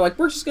 it's more like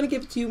we're just going to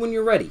give it to you when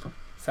you're ready.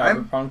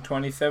 Cyberpunk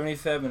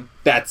 2077.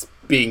 That's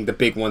being the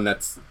big one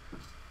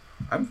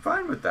I'm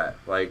fine with that.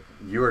 Like,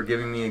 you are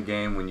giving me a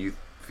game when you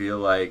feel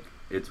like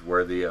it's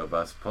worthy of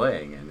us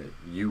playing and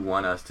you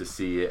want us to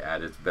see it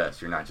at its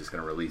best. You're not just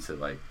going to release it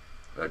like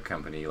a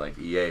company like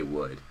EA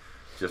would.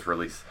 Just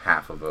release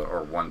half of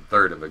or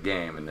 1/3 of a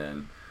game and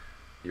then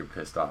you're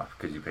pissed off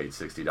because you paid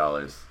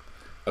 $60.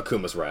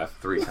 Akuma's Wrath.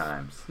 3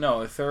 times.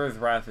 No, Asura's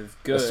Wrath is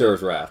good.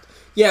 Asura's Wrath.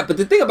 Yeah, but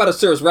the thing about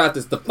Asura's Wrath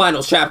is the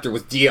final chapter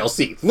was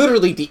DLC.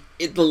 Literally, the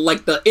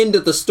end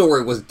of the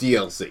story was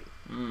DLC.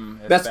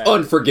 That's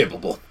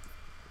unforgivable.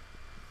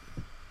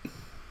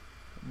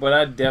 But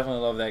I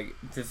definitely love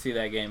to see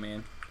that game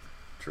in.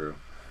 True.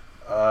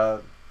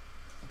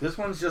 This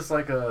one's just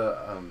like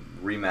a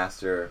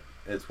remaster.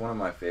 It's one of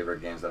my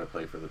favorite games that I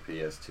played for the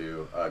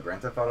PS2.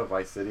 Grand Theft Auto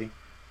Vice City,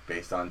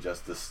 based on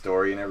just the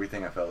story and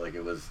everything. I felt like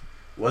it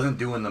wasn't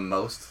doing the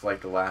most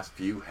like the last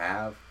few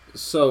have.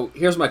 So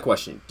here's my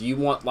question: do you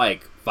want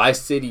like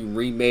Vice City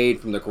remade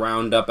from the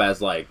ground up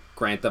as like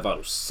Grand Theft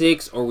Auto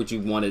 6, or would you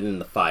want it in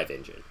the 5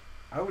 engine?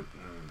 I would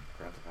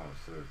Grand Theft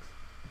Auto 6.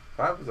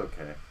 5 was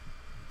okay,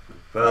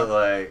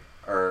 but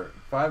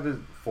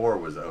 4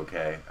 was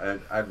okay.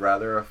 I'd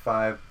rather a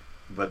 5.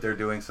 But they're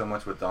doing so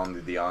much with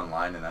the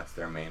online, and that's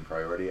their main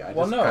priority. I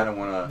just kind of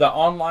want to... The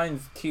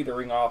online's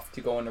teetering off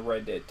to go into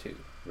Red Dead 2.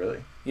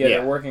 Really? Yeah,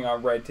 they're working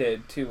on Red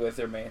Dead 2 as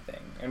their main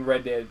thing. And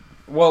Red Dead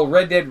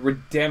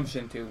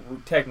Redemption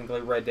 2,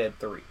 technically Red Dead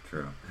 3.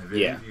 True. Have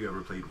any of you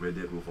ever played Red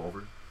Dead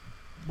Revolver?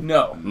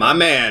 No. My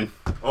man.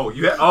 Oh,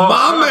 you had... Oh,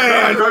 my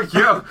man!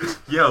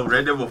 Yo,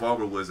 Red Dead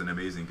Revolver was an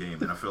amazing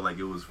game, and I feel like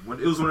it was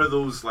one of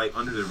those, like,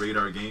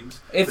 under-the-radar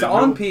games. It's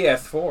on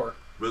PS4.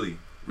 Really?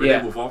 Red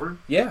Dead Revolver?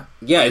 Yeah.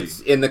 Yeah, it's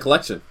in the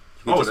collection.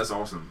 That's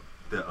awesome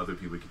that other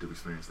people get to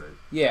experience that.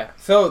 Yeah.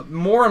 So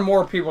more and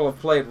more people have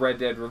played Red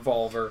Dead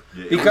Revolver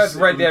because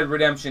Red Dead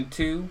Redemption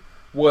 2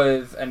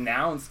 was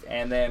announced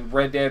and then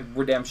Red Dead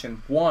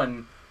Redemption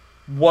 1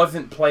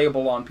 wasn't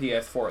playable on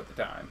PS4 at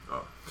the time.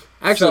 Oh.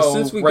 Actually, So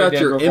since we Red got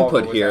Dead your Revolver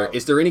input was here, out.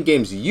 is there any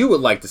games you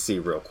would like to see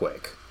real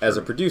quick as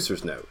a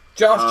producer's note?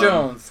 Josh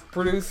Jones,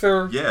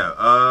 producer. Yeah,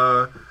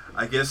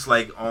 I guess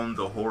like on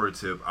the horror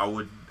tip, I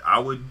would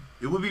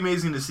it would be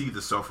amazing to see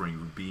The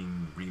Suffering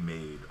being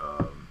remade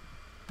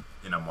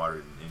in a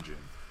modern engine,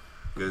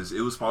 because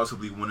it was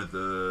possibly one of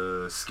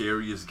the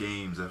scariest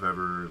games I've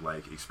ever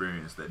like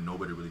experienced that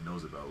nobody really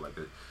knows about. Like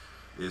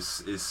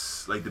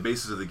it's like the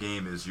basis of the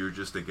game is you're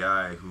just a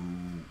guy who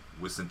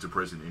was sent to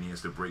prison and he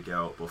has to break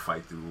out but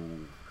fight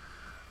through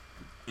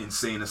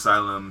insane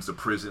asylums, a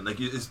prison.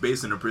 Like it's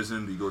based in a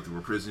prison, but you go through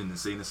a prison,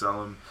 insane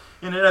asylum,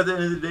 and then at the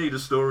end of the day, the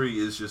story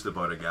is just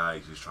about a guy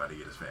who's trying to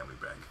get his family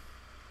back.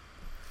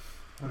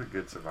 What a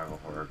good survival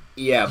horror.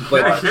 Yeah,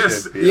 but I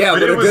guess, but a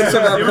good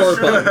survival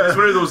horror. It's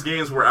one of those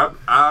games where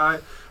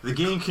the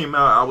game came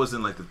out. I was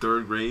in like the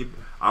 3rd grade.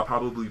 I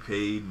probably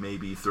played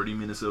maybe 30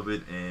 minutes of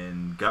it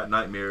and got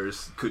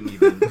nightmares. I couldn't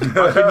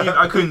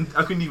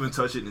even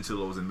touch it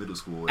until I was in middle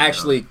school.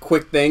 Actually,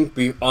 quick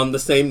thing on the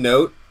same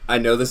note. I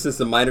know this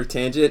is a minor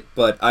tangent,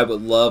 but I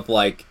would love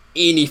like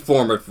any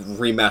form of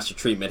remaster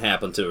treatment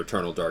happen to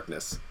Eternal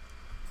Darkness.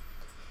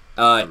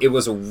 It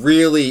was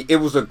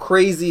a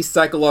crazy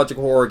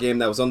psychological horror game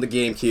that was on the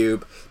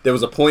GameCube. There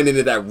was a point in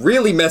it that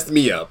really messed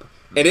me up,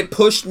 and it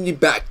pushed me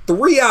back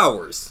 3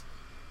 hours.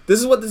 This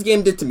is what this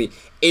game did to me.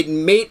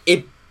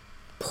 It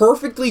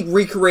perfectly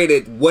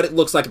recreated what it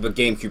looks like if a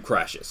GameCube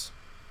crashes.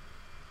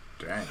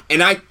 Dang.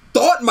 And I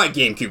thought my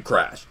GameCube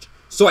crashed,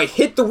 so I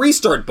hit the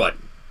restart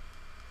button.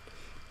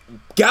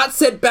 Got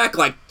set back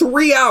like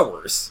 3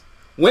 hours.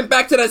 Went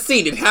back to that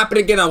scene. It happened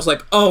again. I was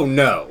like, oh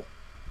no.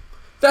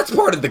 That's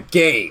part of the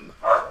game.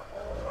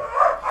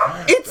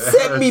 It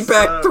set me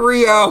back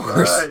 3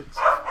 hours. Right.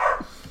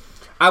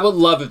 I would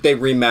love if they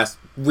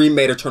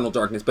remade Eternal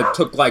Darkness, but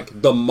took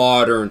like the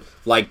modern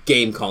like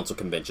game console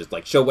conventions,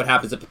 like show what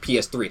happens at the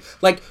PS3,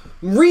 like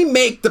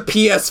remake the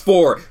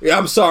PS4.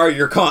 I'm sorry,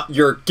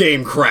 your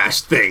game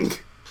crashed thing.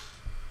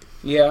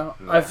 Yeah,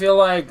 I feel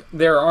like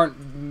there aren't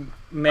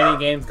many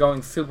games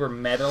going super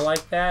meta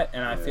like that,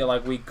 and I feel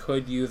like we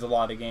could use a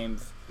lot of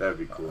games. That'd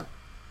be cool.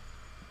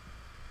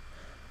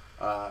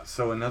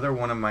 So another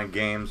one of my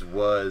games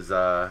was,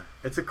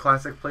 it's a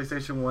classic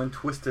PlayStation 1,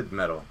 Twisted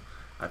Metal.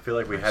 I feel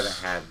like we haven't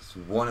had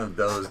one of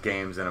those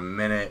games in a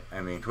minute. I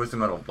mean, Twisted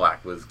Metal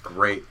Black was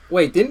great.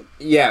 Wait, I think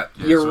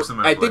you're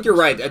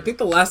right. I think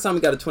the last time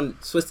we got a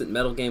Twisted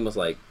Metal game was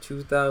like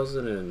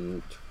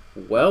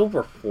 2012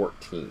 or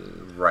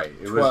 14. Right.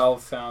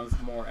 12 sounds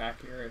more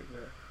accurate.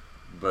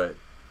 But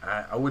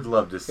I would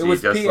love to see it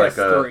was just PS3. like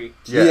a...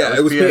 Yeah,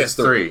 it was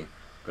PS3.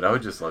 But I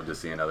would just love to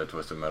see another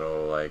Twisted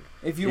Metal, like...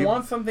 If you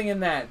want something in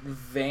that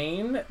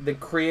vein, the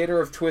creator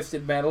of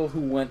Twisted Metal,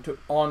 who went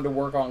on to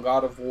work on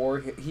God of War,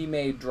 he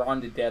made Drawn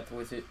to Death,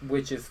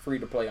 which is free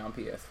to play on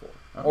PS4.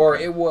 Okay. Or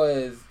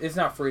it's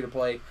not free to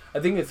play.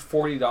 I think it's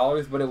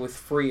 $40, but it was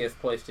free as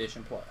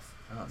PlayStation Plus.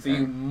 Oh, so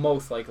you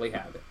most likely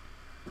have it.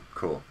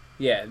 Cool.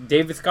 Yeah,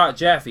 David Scott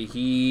Jaffe,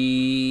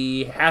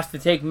 he has to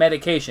take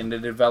medication to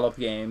develop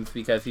games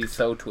because he's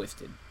so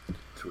twisted.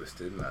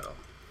 Twisted Metal.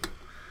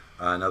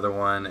 Another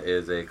one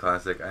is a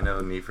classic. I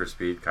know Need for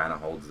Speed kind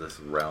of holds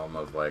this realm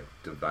of like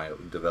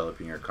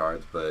developing your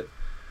cards, but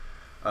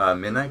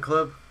Midnight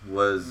Club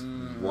was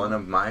one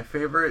of my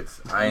favorites.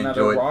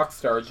 Another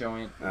Rockstar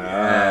joint.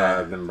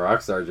 Yeah, them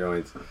Rockstar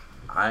joints.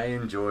 I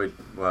enjoyed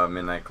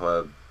Midnight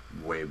Club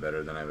way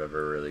better than I've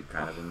ever really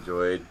kind of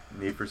enjoyed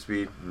Need for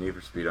Speed. Need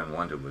for Speed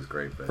Unwanted was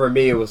great, but for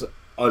me it was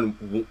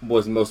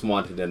Most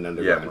Wanted and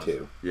Underground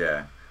 2.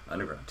 Yeah,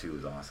 Underground 2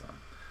 was awesome.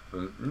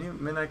 But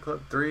Midnight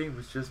Club 3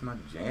 was just my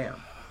jam.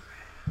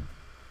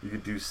 You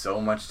could do so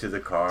much to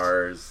the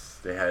cars.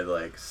 They had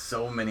like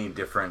so many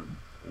different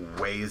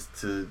ways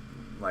to,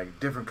 like,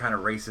 different kind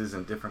of races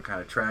and different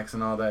kind of tracks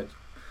and all that.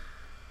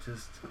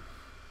 Just,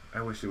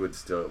 I wish it was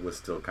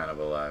still kind of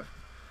alive.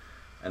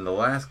 And the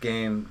last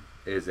game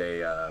is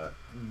a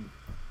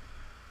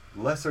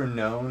lesser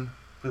known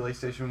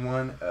PlayStation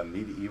 1,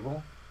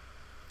 Medieval.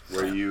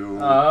 Where you...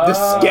 the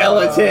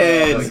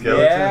skeleton!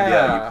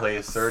 Yeah, you play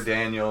as Sir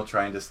Daniel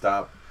trying to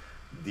stop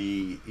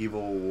the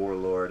evil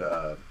warlord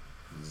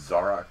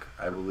Zarok,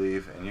 I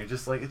believe. And you're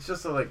just like... It's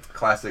just a like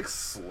classic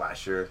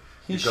slasher.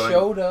 He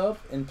showed up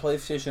in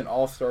PlayStation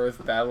All-Stars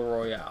Battle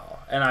Royale.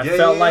 And I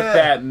felt like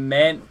that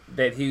meant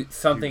that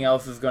something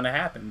else was going to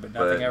happen. But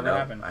nothing ever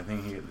happened. I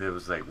think there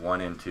was like 1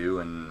 and 2.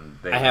 And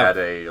they had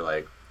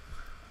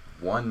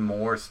one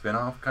more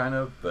spin-off kind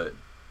of. But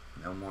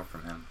no more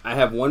from him. I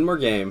have one more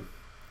game.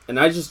 And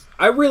I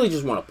really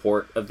just want a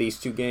port of these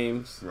two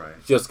games. Right.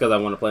 Just because I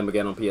want to play them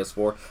again on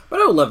PS4.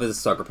 But I would love if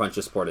Sucker Punch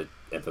just ported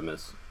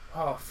Infamous.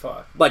 Oh,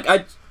 fuck. Like,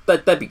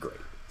 that'd be great.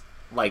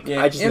 Like,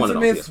 yeah, I just want it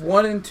on PS4. Infamous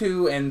 1 and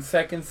 2 and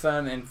Second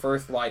Son and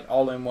First Light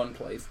all in one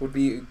place would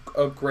be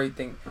a great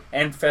thing.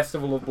 And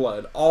Festival of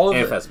Blood.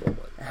 Festival of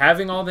Blood.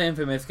 Having all the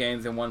Infamous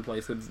games in one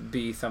place would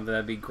be something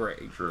that'd be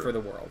great for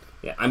the world.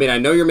 Yeah, I mean, I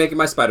know you're making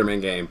my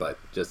Spider-Man game, but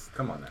just...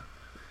 Come on now.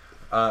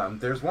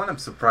 There's one I'm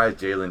surprised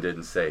Jalen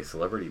didn't say.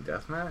 Celebrity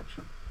Deathmatch?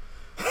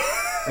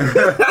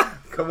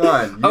 Come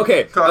on.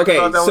 Okay,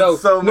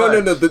 so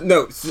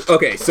no.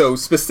 Okay, so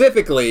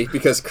specifically,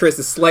 because Chris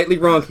is slightly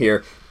wrong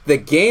here, the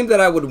game that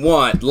I would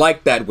want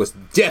like that was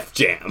Def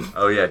Jam.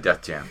 Oh yeah,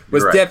 Def Jam.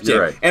 Def Jam.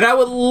 Right. And I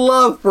would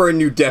love for a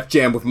new Def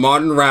Jam with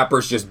modern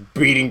rappers just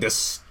beating the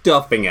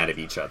stuffing out of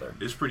each other.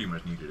 It's pretty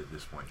much needed at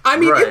this point. I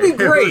mean, it'd be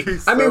great.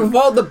 I mean, with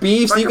all the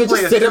beefs, you could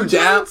just sit them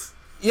down.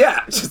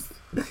 Yeah,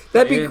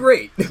 that'd be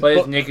great. Play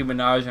as Nicki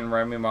Minaj and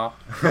Remy Ma.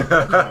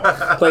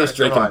 Play as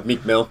Drake and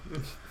Meek Mill.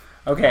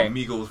 Okay.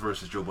 Migos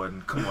versus Joe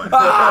Budden. Come on.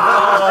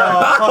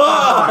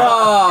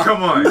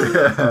 Come on.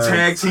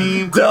 Tag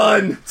team.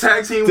 Done.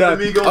 Tag team with the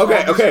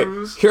Migos. Okay.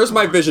 Here's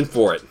my vision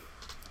for it.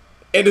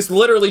 And it's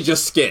literally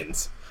just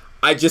skins.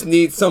 I just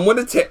need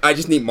someone to I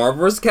just need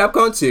Marvel vs.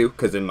 Capcom 2,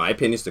 because in my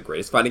opinion, it's the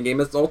greatest fighting game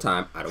of all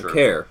time. I don't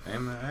care.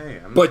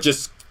 But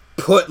just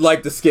put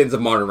like the skins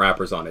of modern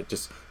rappers on it.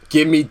 Just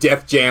Give me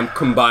Def Jam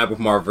combined with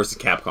Marvel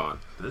vs. Capcom.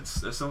 That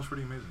sounds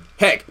pretty amazing.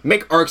 Heck,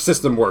 make Arc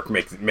System work.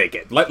 Make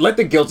it. Let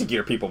the Guilty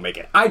Gear people make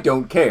it. I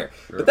don't care,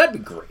 but that'd be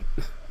great.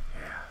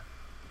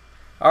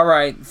 All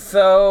right,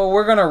 so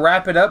we're gonna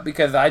wrap it up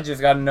because I just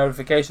got a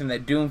notification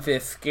that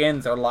Doomfist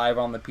skins are live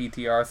on the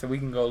PTR, so we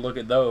can go look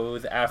at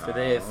those after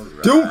this.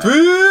 Right.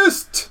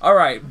 Doomfist! All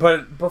right,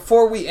 but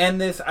before we end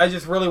this, I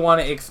just really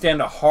want to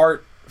extend a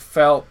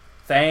heartfelt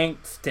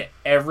thanks to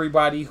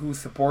everybody who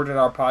supported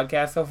our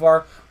podcast so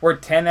far. We're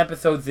 10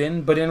 episodes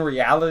in, but in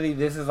reality,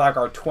 this is like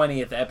our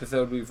 20th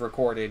episode we've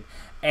recorded.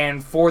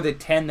 And for the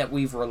 10 that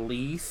we've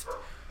released,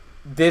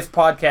 this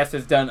podcast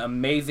has done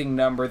amazing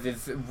numbers.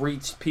 It's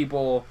reached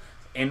people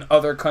in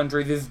other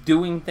countries. It's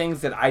doing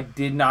things that I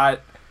did not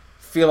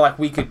feel like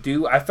we could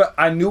do.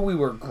 I knew we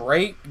were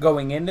great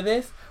going into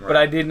this, but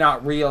I did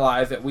not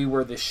realize that we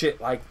were the shit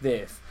like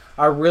this.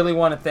 I really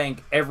want to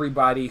thank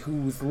everybody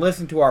who's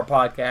listened to our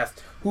podcast,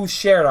 who's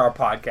shared our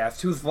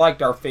podcast, who's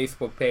liked our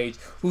Facebook page,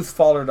 who's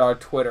followed our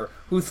Twitter,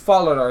 who's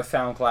followed our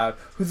SoundCloud,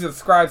 who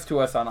subscribes to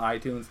us on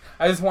iTunes.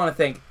 I just want to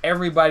thank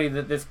everybody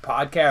that this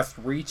podcast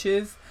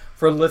reaches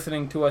for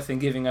listening to us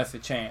and giving us a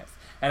chance.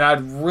 And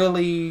I'd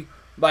really,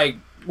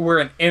 we're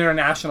an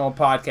international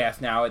podcast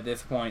now at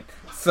this point,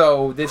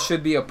 so this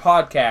should be a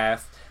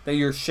podcast that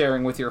you're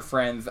sharing with your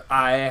friends.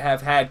 I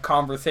have had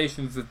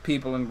conversations with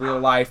people in real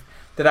life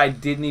that I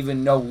didn't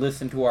even know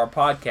listened to our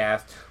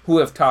podcast who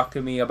have talked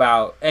to me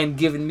about and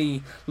given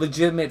me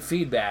legitimate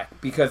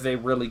feedback because they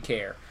really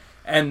care.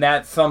 And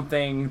that's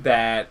something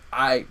that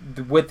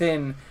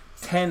within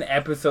 10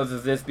 episodes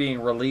of this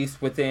being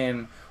released,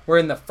 we're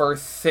in the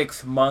first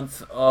 6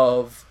 months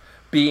of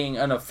being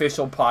an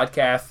official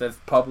podcast that's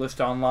published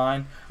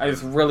online. I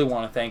just really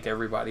want to thank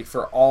everybody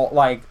for all,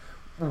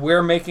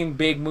 we're making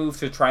big moves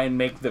to try and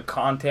make the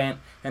content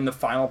and the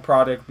final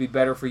product be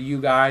better for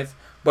you guys,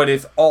 but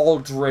it's all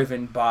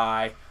driven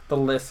by the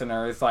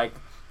listeners.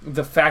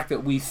 The fact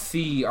that we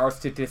see our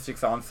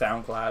statistics on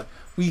SoundCloud,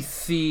 we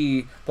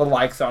see the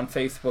likes on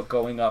Facebook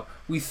going up,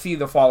 we see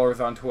the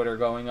followers on Twitter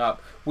going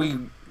up, we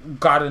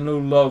got a new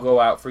logo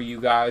out for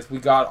you guys, we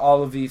got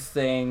all of these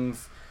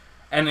things,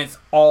 and it's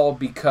all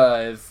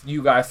because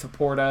you guys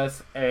support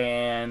us,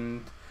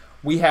 and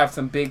we have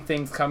some big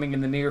things coming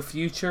in the near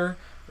future.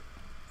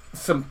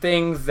 Some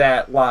things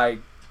that, I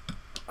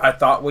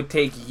thought would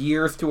take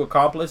years to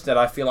accomplish that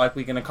I feel like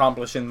we can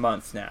accomplish in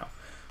months now.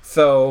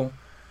 So,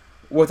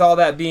 with all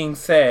that being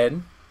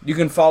said, you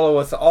can follow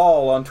us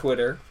all on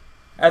Twitter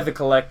as a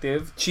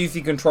collective,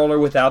 Cheesy Controller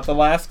without the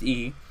last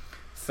E.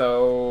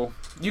 So,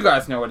 you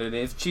guys know what it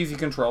is, Cheesy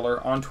Controller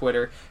on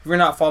Twitter. If you're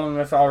not following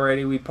us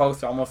already, we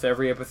post almost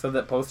every episode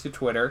that posts to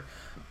Twitter.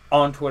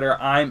 On Twitter,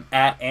 I'm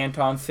at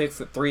Anton6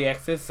 with 3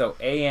 X's, so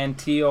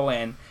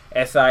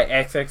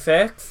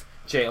ANTONSIXXX.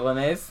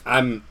 Jalen is.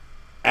 I'm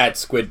at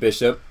Squid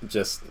Bishop,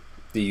 just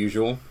the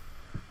usual.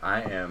 I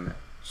am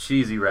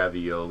Cheesy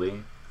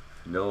Ravioli,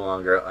 no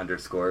longer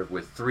underscore,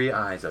 with 3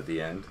 I's at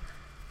the end.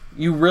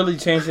 You really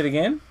changed it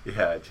again?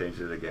 Yeah, I changed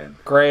it again.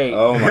 Great.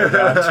 Oh my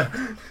gosh.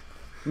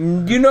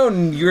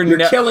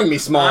 You're killing me,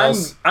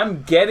 Smalls.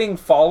 I'm getting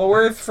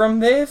followers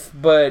from this,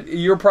 but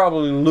you're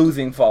probably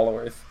losing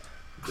followers.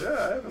 Yeah,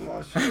 I haven't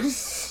lost you.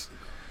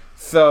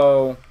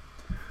 So,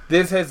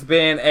 this has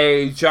been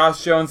a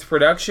Josh Jones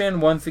production.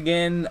 Once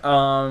again,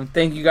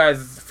 thank you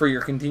guys for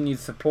your continued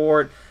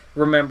support.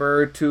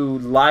 Remember to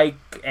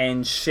like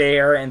and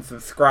share and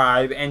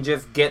subscribe and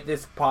just get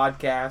this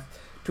podcast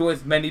to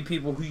as many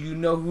people who you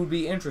know who'd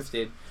be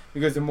interested.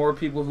 Because the more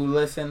people who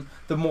listen,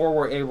 the more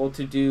we're able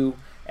to do,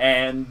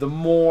 and the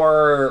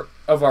more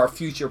of our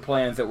future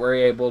plans that we're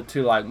able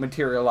to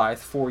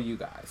materialize for you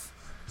guys.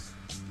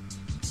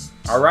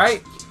 All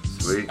right?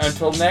 Sweet.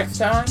 Until next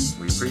time,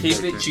 We appreciate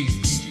keep it you.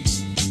 cheesy.